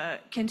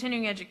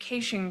continuing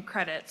education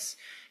credits.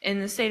 In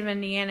the state of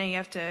Indiana, you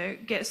have to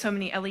get so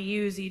many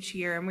LEUs each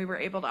year, and we were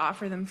able to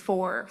offer them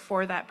for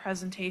that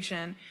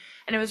presentation.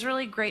 And it was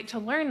really great to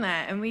learn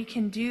that, and we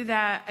can do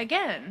that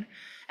again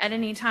at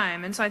any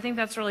time. And so I think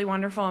that's really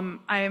wonderful.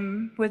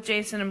 I'm with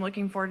Jason, I'm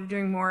looking forward to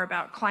doing more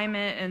about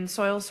climate and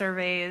soil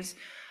surveys.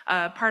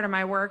 Part of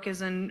my work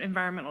is in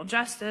environmental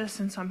justice,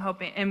 and so I'm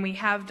hoping, and we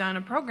have done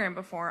a program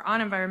before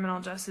on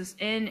environmental justice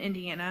in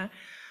Indiana,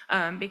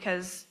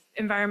 because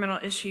environmental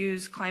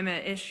issues,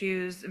 climate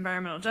issues,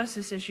 environmental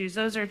justice issues,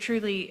 those are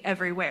truly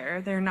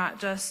everywhere. They're not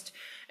just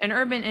an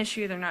urban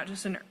issue, they're not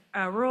just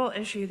a rural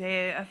issue,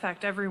 they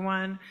affect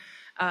everyone.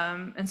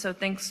 And so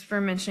thanks for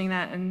mentioning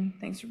that, and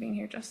thanks for being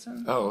here,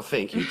 Justin. Oh,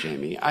 thank you,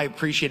 Jamie. I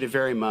appreciate it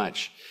very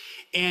much.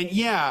 And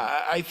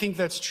yeah, I think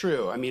that's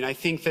true. I mean, I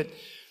think that,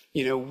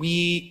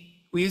 we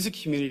as a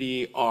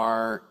community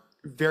are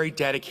very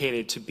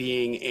dedicated to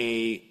being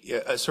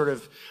a sort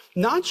of,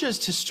 not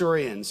just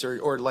historians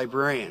or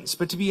librarians,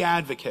 but to be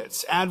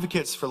advocates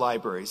for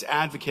libraries,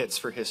 advocates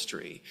for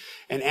history,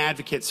 and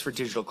advocates for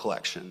digital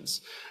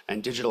collections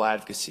and digital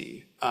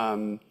advocacy.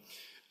 I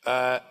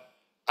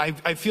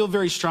feel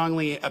very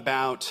strongly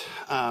about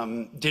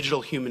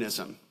digital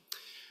humanism,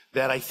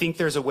 that I think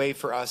there's a way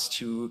for us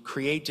to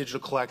create digital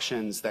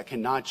collections that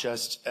can not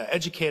just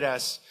educate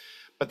us,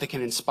 but that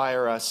can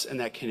inspire us and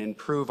that can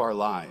improve our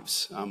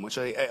lives, which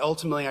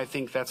ultimately I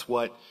think that's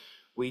what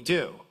we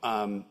do,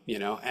 you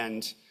know.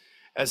 And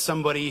as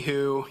somebody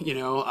who, you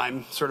know,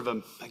 I'm sort of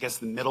I guess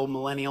the middle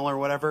millennial or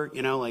whatever,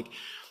 you know, like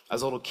I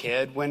was a little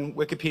kid when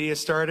Wikipedia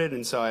started,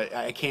 and so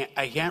I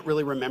can't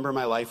really remember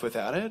my life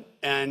without it.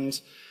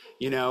 And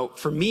you know,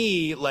 for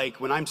me,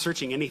 like when I'm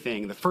searching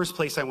anything, the first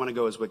place I want to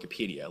go is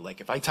Wikipedia.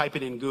 Like if I type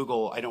it in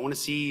Google, I don't want to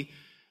see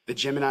the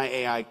Gemini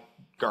AI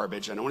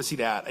garbage. I don't want to see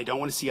that. I don't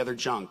want to see other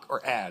junk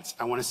or ads.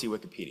 I want to see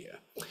Wikipedia.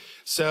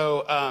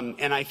 So,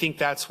 and I think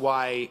that's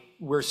why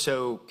we're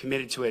so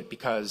committed to it,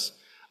 because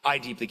I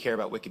deeply care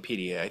about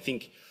Wikipedia. I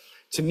think,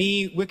 to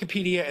me,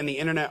 Wikipedia and the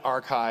Internet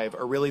Archive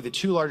are really the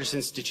two largest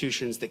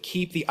institutions that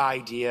keep the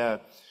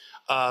idea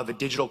of a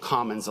digital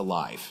commons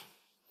alive.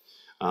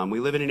 We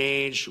live in an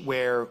age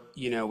where,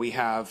 you know, we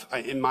have,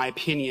 in my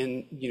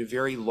opinion, you know,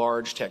 very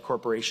large tech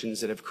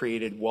corporations that have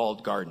created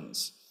walled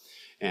gardens.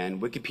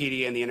 And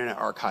Wikipedia and the Internet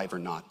Archive are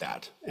not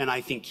that. And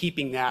I think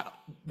keeping that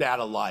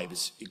alive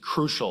is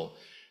crucial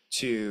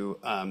to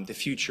the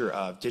future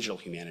of digital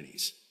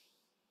humanities.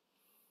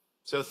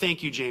 So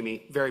thank you,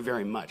 Jamie, very,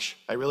 very much.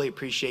 I really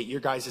appreciate your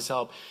guys'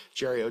 help.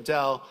 Jerry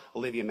Odell,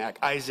 Olivia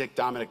Mack-Isaac,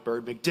 Dominic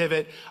Bird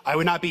McDivitt. I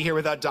would not be here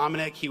without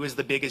Dominic. He was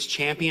the biggest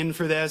champion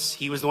for this.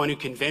 He was the one who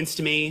convinced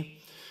me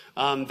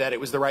that it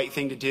was the right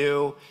thing to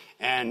do.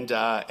 And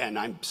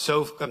I'm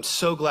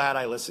so glad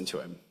I listened to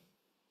him.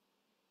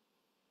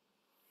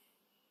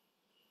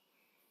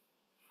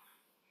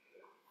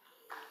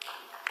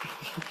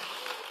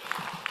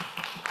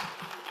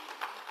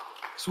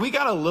 So we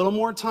got a little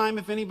more time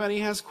if anybody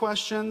has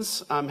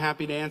questions. I'm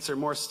happy to answer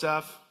more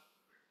stuff.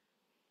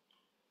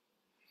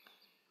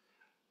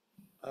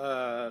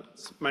 My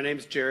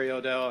name's Jerry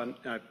Odell, and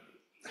I've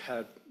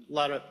had a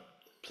lot of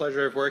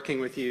pleasure of working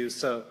with you.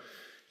 So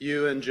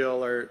you and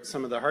Jill are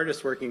some of the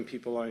hardest working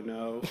people I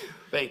know.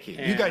 Thank you.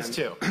 You guys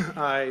too.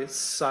 I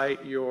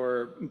cite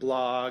your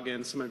blog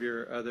and some of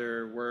your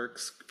other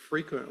works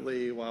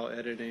frequently while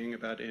editing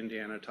about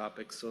Indiana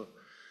topics. So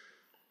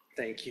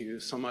thank you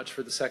so much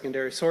for the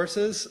secondary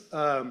sources.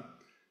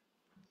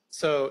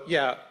 So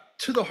yeah,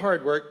 to the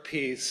hard work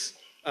piece,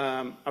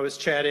 I was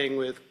chatting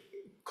with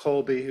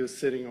Colby, who's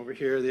sitting over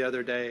here, the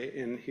other day,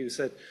 and he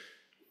said,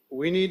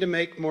 we need to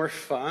make more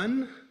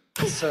fun.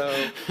 So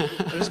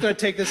I'm just going to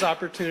take this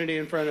opportunity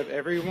in front of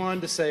everyone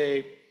to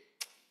say,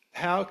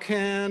 how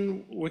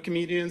can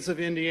Wikimedians of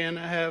Indiana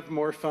have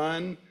more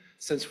fun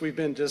since we've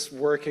been just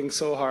working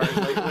so hard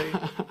lately?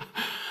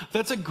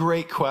 That's a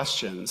great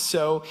question.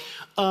 So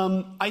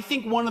I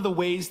think one of the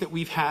ways that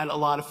we've had a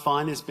lot of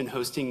fun has been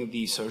hosting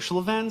the social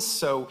events.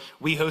 So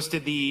we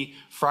hosted the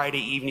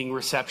Friday evening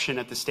reception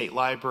at the State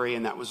Library,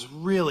 and that was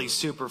really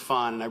super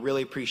fun. And I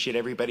really appreciate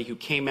everybody who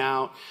came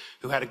out,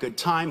 who had a good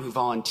time, who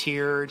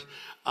volunteered.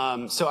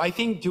 So I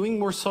think doing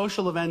more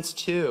social events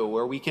too,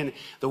 where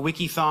the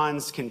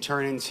Wiki-Thons can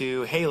turn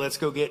into, hey, let's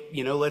go get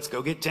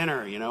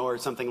dinner, or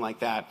something like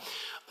that.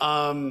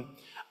 I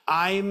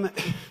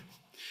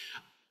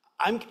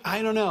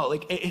don't know,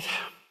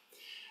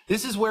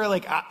 this is where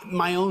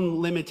my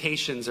own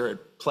limitations are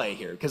at play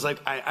here. Cause I'm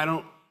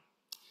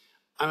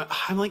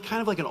like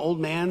kind of like an old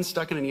man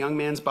stuck in a young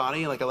man's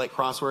body. Like I like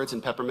crosswords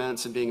and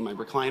peppermints and being in my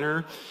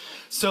recliner.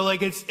 So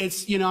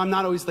it's, I'm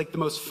not always like the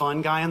most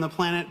fun guy on the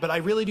planet, but I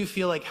really do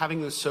feel like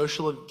having those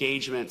social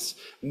engagements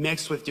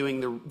mixed with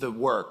doing the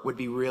work would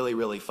be really,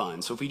 really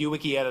fun. So if we do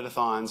Wiki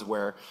Edit-a-Thons,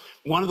 where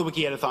one of the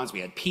Wiki Edit-a-Thons,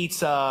 we had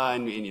pizza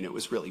and it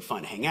was really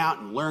fun to hang out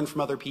and learn from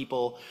other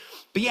people.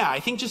 But yeah, I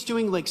think just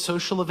doing like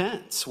social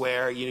events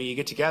where, you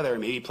get together and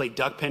maybe play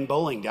duck pin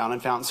bowling down in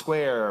Fountain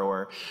Square,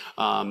 or,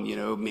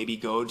 maybe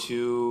go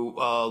to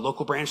a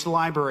local branch of the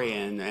library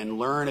and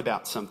learn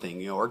about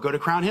something, or go to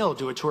Crown Hill,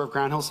 do a tour of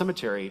Crown Hill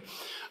Cemetery.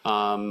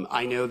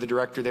 I know the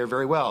director there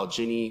very well,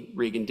 Ginny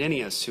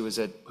Regan-Dinius, who was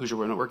at Hoosier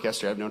Women at Work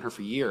yesterday. I've known her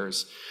for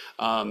years.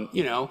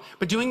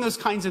 But doing those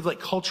kinds of like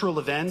cultural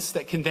events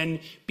that can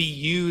then be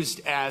used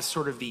as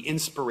sort of the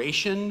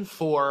inspiration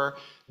for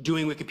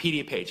doing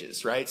Wikipedia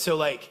pages, right? So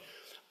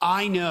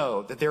I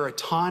know that there are a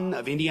ton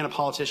of Indiana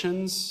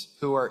politicians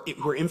who are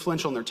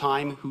influential in their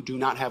time who do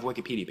not have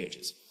Wikipedia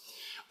pages,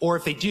 or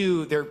if they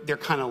do, they're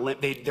kind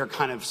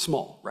of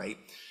small, right?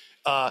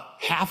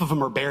 Half of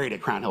them are buried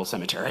at Crown Hill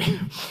Cemetery,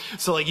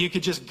 so you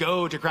could just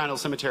go to Crown Hill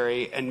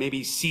Cemetery and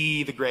maybe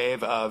see the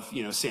grave of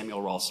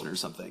Samuel Ralston or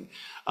something,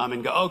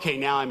 and go, okay,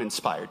 now I'm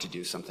inspired to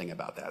do something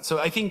about that. So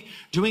I think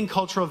doing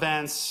cultural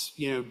events,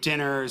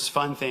 dinners,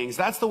 fun things,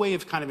 that's the way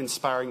of kind of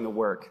inspiring the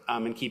work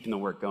and keeping the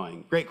work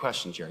going. Great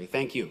question, Jerry.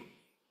 Thank you. Can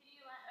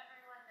you let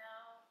everyone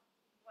know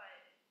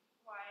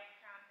why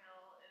Crown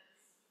Hill is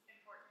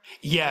important?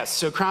 Yes,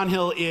 so Crown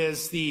Hill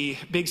is the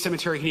big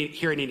cemetery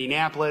here in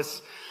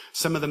Indianapolis.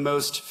 Some of the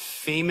most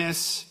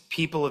famous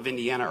people of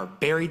Indiana are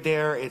buried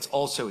there. It's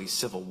also a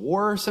Civil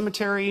War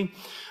cemetery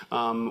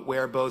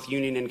where both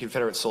Union and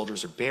Confederate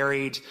soldiers are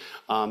buried.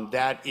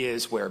 That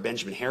is where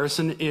Benjamin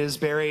Harrison is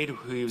buried,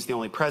 who was the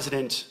only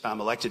president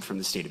elected from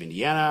the state of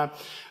Indiana.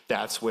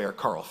 That's where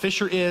Carl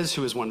Fisher is,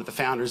 who is one of the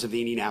founders of the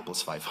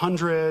Indianapolis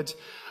 500.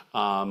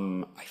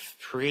 I'm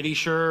pretty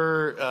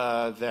sure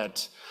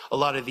that a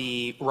lot of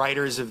the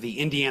writers of the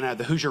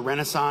Hoosier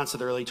Renaissance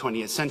of the early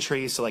 20th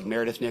century, so like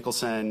Meredith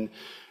Nicholson,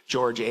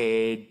 George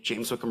Ade,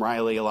 James Wickham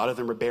Riley, a lot of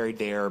them are buried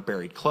there,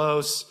 buried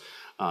close.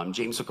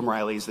 James Wickham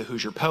Riley is the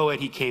Hoosier poet.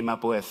 He came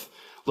up with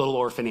Little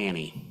Orphan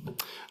Annie.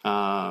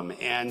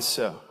 And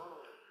so,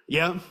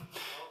 yeah,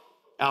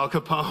 Al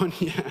Capone,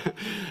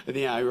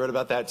 yeah, I wrote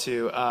about that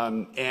too.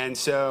 And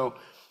so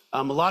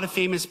a lot of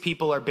famous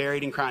people are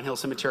buried in Crown Hill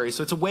Cemetery.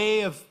 So it's a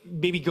way of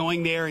maybe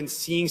going there and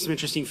seeing some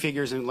interesting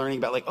figures and learning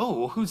about like, oh,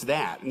 well, who's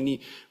that? And you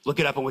look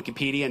it up on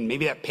Wikipedia and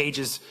maybe that page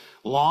is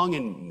long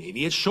and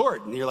maybe it's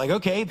short. And you're like,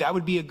 okay, that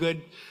would be a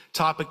good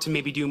topic to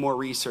maybe do more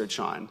research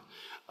on.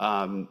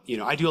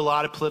 I do a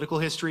lot of political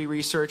history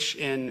research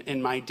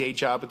in my day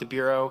job at the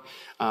Bureau.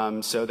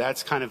 So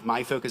that's kind of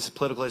my focus,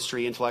 political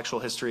history, intellectual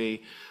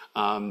history.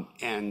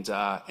 And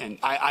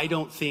I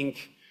don't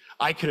think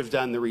I could have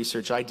done the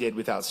research I did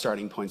without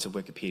starting points of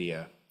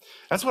Wikipedia.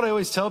 That's what I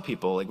always tell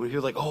people. Like when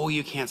people are like, oh,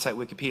 you can't cite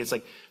Wikipedia. It's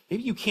like,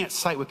 maybe you can't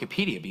cite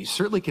Wikipedia, but you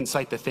certainly can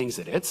cite the things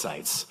that it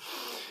cites,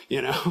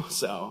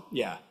 So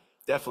yeah,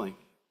 definitely.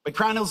 But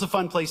Crown Hill's a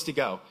fun place to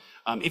go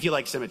if you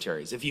like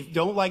cemeteries. If you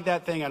don't like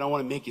that thing, I don't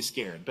want to make you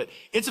scared, but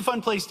it's a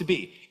fun place to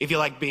be if you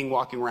like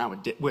walking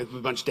around with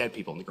a bunch of dead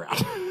people on the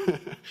ground.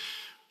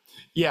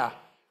 Yeah.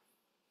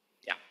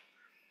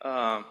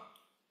 Yeah.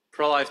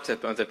 Pro-life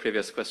tip on the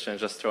previous question,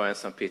 just throw in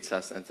some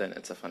pizzas and then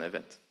it's a fun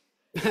event.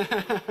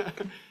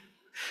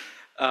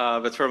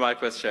 But for my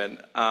question,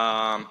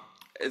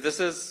 this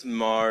is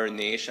more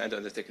niche and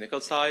on the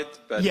technical side,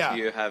 but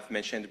you have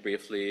mentioned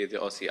briefly the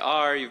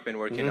OCR you've been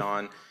working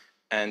on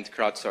and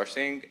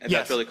crowdsourcing, and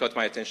that really caught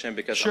my attention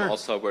because I'm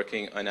also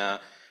working on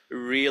a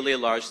really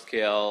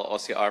large-scale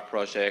OCR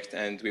project,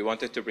 and we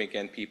wanted to bring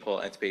in people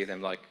and pay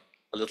them like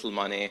a little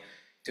money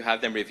to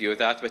have them review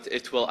that, but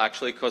it will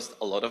actually cost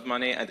a lot of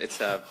money, and it's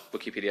a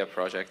Wikipedia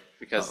project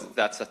because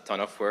that's a ton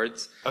of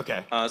words.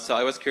 Okay. So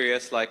I was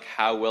curious, like,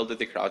 how well did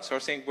the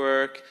crowdsourcing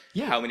work?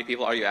 Yeah. How many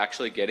people are you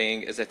actually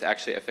getting? Is it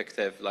actually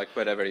effective? Like,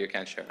 whatever you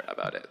can share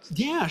about it.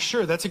 Yeah,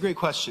 sure. That's a great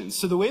question.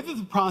 So the way that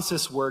the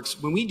process works,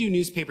 when we do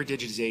newspaper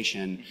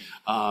digitization,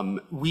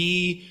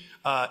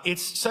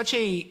 it's such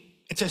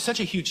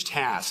a huge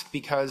task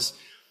because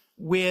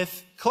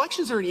with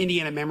collections that are in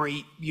Indiana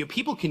memory,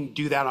 people can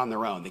do that on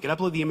their own. They can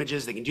upload the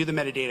images, they can do the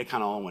metadata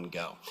kind of all in one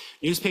go.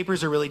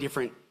 Newspapers are really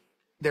different.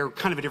 They're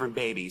kind of a different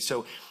baby.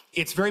 So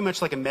it's very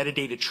much like a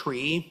metadata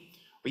tree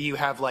where you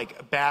have like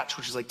a batch,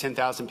 which is like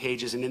 10,000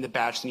 pages. And in the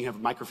batch, then you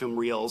have microfilm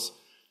reels.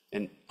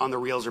 And on the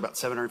reels are about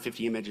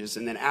 750 images.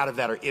 And then out of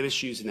that are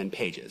issues and then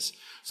pages.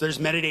 So there's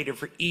metadata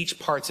for each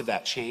parts of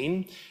that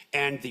chain.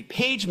 And the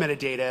page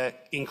metadata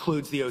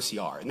includes the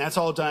OCR. And that's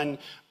all done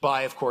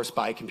by, of course,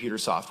 by computer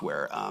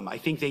software. I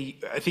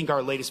think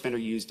our latest vendor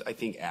used,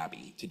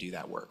 Abby to do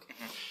that work.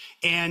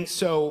 And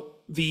so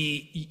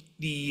the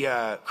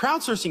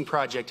crowdsourcing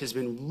project has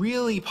been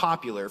really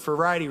popular for a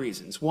variety of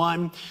reasons.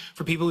 One,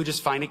 for people who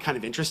just find it kind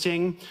of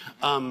interesting.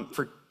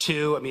 For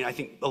two, I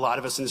think a lot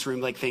of us in this room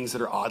like things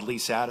that are oddly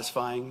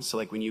satisfying. So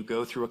like when you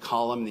go through a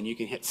column, then you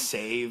can hit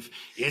save.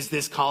 Is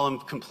this column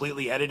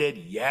completely edited?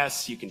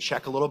 Yes, you can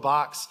check a little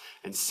box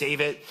and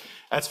save it.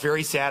 That's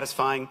very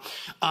satisfying.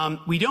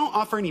 We don't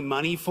offer any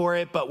money for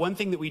it, but one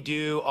thing that we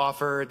do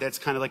offer that's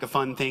kind of like a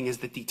fun thing is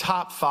that the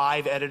top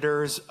 5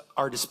 editors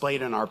are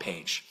displayed on our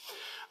page.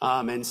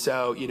 And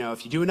so,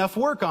 if you do enough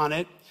work on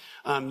it,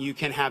 you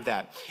can have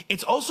that.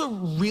 It's also a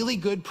really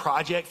good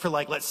project for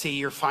like, let's say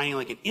you're finding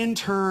like an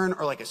intern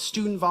or like a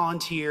student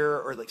volunteer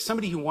or like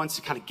somebody who wants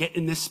to kind of get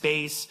in this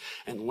space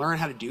and learn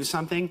how to do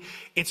something.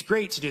 It's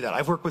great to do that.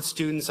 I've worked with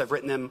students. I've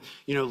written them,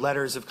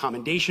 letters of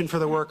commendation for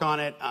their work on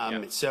it.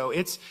 So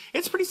it's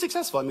pretty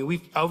successful.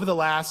 We've, over the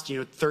last,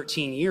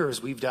 13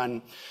 years, we've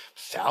done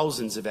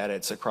thousands of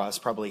edits across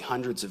probably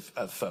hundreds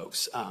of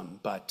folks.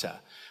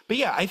 But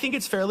yeah, I think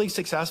it's fairly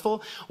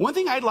successful. One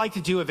thing I'd like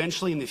to do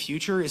eventually in the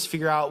future is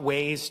figure out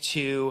ways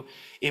to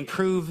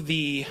improve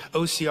the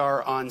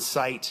OCR on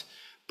site,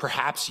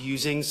 perhaps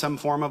using some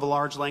form of a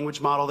large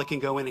language model that can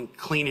go in and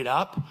clean it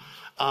up.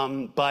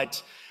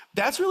 But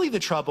that's really the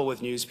trouble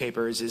with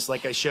newspapers is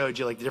like I showed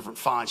you, like the different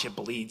fonts you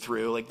bleed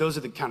through, like those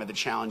are the kind of the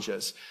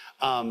challenges.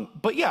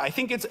 But yeah, I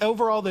think it's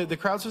overall, the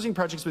crowdsourcing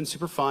project's been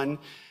super fun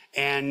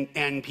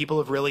and people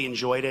have really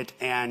enjoyed it.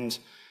 And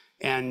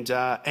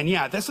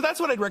yeah, so that's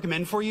what I'd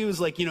recommend for you is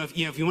like, if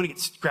you want to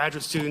get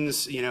graduate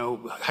students,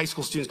 high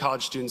school students,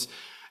 college students,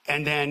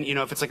 and then,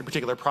 if it's like a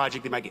particular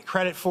project, they might get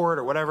credit for it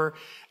or whatever.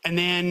 And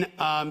then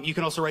you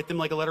can also write them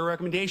like a letter of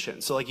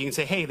recommendation. So like you can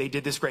say, hey, they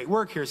did this great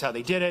work. Here's how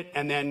they did it.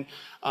 And then,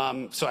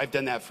 so I've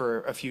done that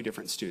for a few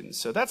different students.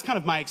 So that's kind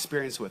of my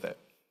experience with it.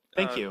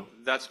 Thank you.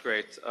 That's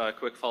great.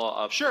 Quick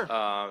follow-up. Sure.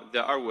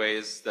 There are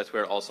ways that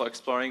we're also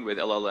exploring with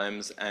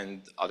LLMs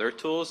and other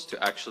tools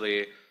to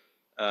actually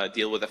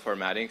deal with the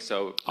formatting.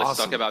 So let's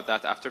talk about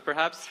that after,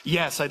 perhaps.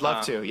 Yes, I'd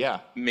love to.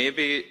 Yeah.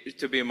 Maybe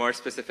to be more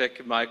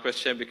specific, my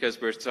question, because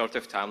we're sort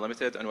of time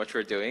limited on what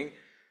we're doing,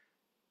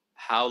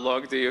 how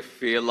long do you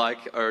feel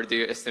like, or do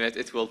you estimate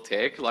it will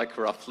take, like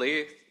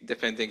roughly,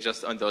 depending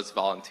just on those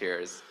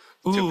volunteers,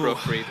 to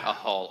proofread a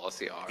whole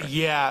OCR?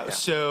 Yeah.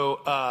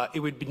 So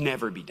it would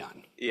never be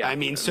done. Yeah, I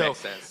mean, makes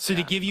sense, so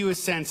to give you a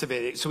sense of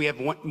it, so we have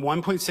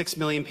 1.6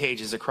 million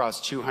pages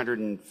across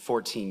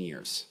 214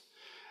 years.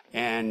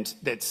 And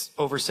that's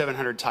over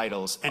 700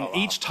 titles. And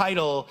each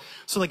title,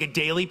 so like a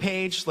daily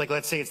page, like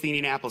let's say it's the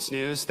Indianapolis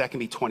News, that can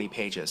be 20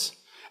 pages.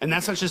 And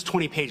that's not just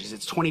 20 pages,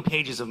 it's 20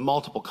 pages of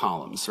multiple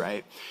columns,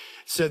 right?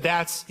 So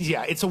that's,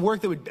 yeah, it's a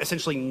work that would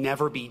essentially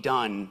never be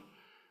done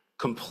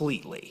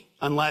completely,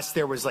 unless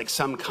there was like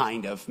some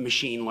kind of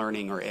machine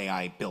learning or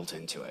AI built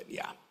into it.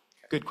 Yeah,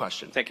 good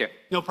question. Thank you.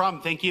 No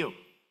problem, thank you.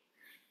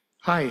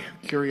 Hi,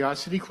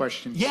 curiosity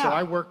question. Yeah. So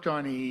I worked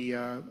on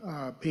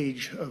a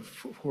page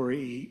for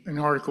an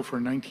article for a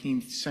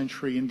 19th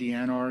century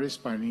Indiana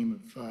artist by the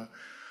name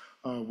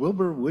of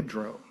Wilbur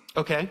Woodrow.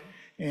 Okay.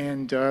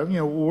 And,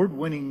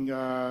 award-winning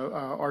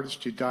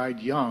artist who died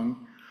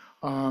young.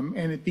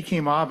 And it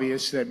became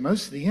obvious that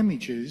most of the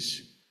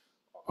images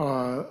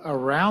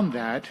around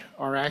that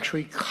are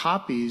actually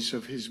copies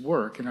of his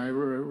work. And I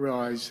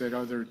realized that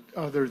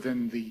other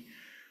than the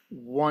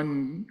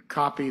one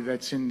copy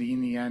that's in the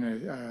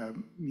Indiana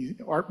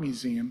Art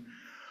Museum,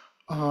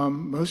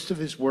 most of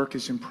his work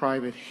is in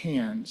private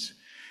hands.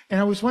 And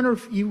I was wondering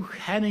if you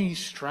had any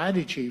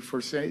strategy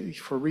for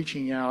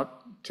reaching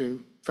out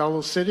to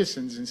fellow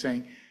citizens and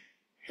saying,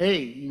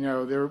 hey,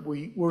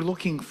 we're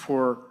looking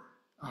for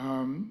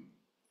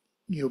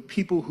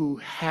people who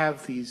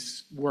have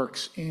these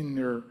works in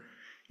their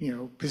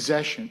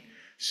possession,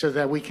 so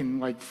that we can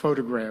like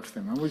photograph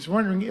them. I was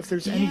wondering if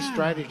there's any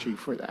strategy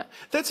for that.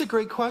 That's a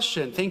great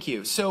question. Thank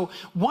you. So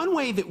one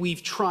way that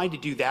we've tried to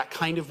do that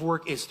kind of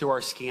work is through our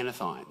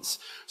scan-a-thons.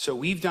 So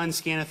we've done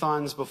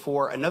scan-a-thons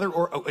before. Another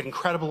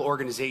incredible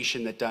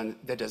organization that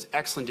does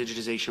excellent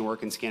digitization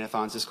work in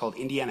scan-a-thons is called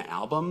Indiana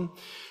Album.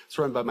 It's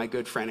run by my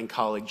good friend and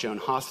colleague, Joan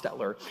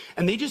Hostetler.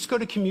 And they just go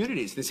to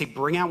communities. They say,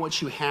 bring out what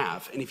you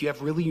have. And if you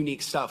have really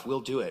unique stuff, we'll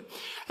do it.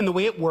 And the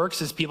way it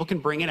works is people can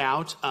bring it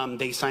out.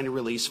 They sign a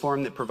release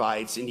form that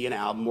provides Indiana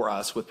Album or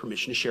us with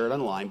permission to share it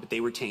online, but they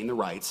retain the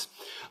rights.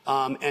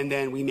 And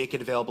then we make it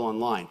available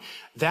online.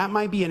 That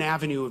might be an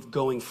avenue of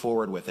going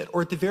forward with it.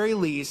 Or at the very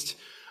least,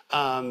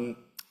 and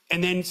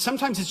then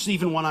sometimes it's just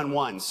even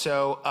one-on-one.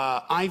 So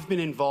I've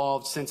been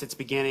involved since its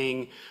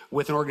beginning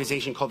with an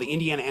organization called the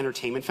Indiana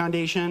Entertainment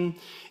Foundation.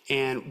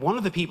 And one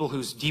of the people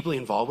who's deeply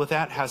involved with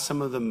that has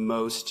some of the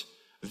most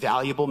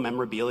valuable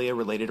memorabilia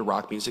related to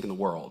rock music in the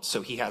world.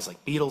 So he has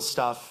like Beatles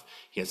stuff,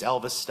 he has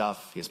Elvis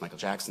stuff, he has Michael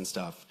Jackson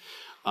stuff.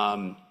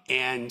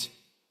 And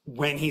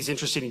when he's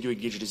interested in doing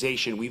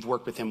digitization, we've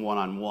worked with him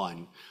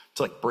one-on-one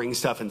to like bring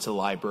stuff into the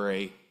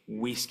library.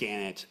 We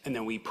scan it, and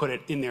then we put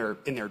it in their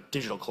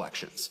digital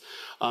collections.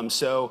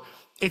 So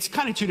it's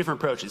kind of two different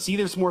approaches.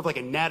 Either it's more of like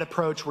a net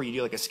approach where you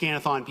do like a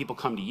scan-a-thon, people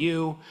come to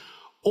you,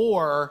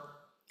 or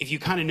if you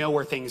kind of know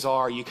where things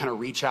are, you kind of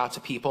reach out to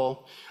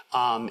people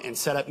and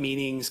set up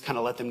meetings, kind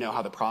of let them know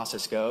how the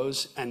process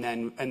goes, and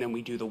then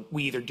we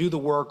either do the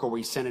work or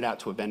we send it out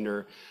to a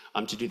vendor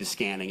to do the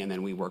scanning, and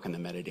then we work on the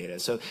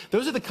metadata. So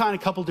those are the kind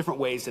of couple different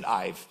ways that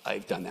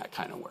I've done that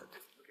kind of work.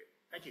 Okay,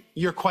 thank you.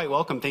 You're quite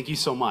welcome. Thank you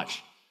so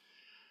much.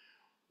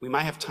 We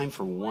might have time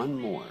for one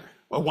more.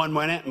 Well, 1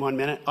 minute, 1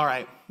 minute. All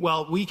right.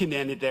 Well, we can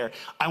end it there.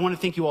 I want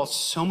to thank you all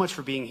so much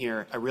for being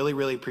here. I really,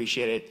 really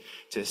appreciate it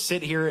to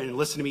sit here and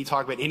listen to me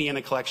talk about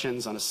Indiana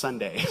collections on a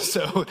Sunday.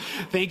 So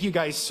thank you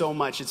guys so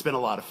much. It's been a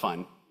lot of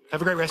fun.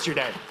 Have a great rest of your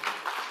day.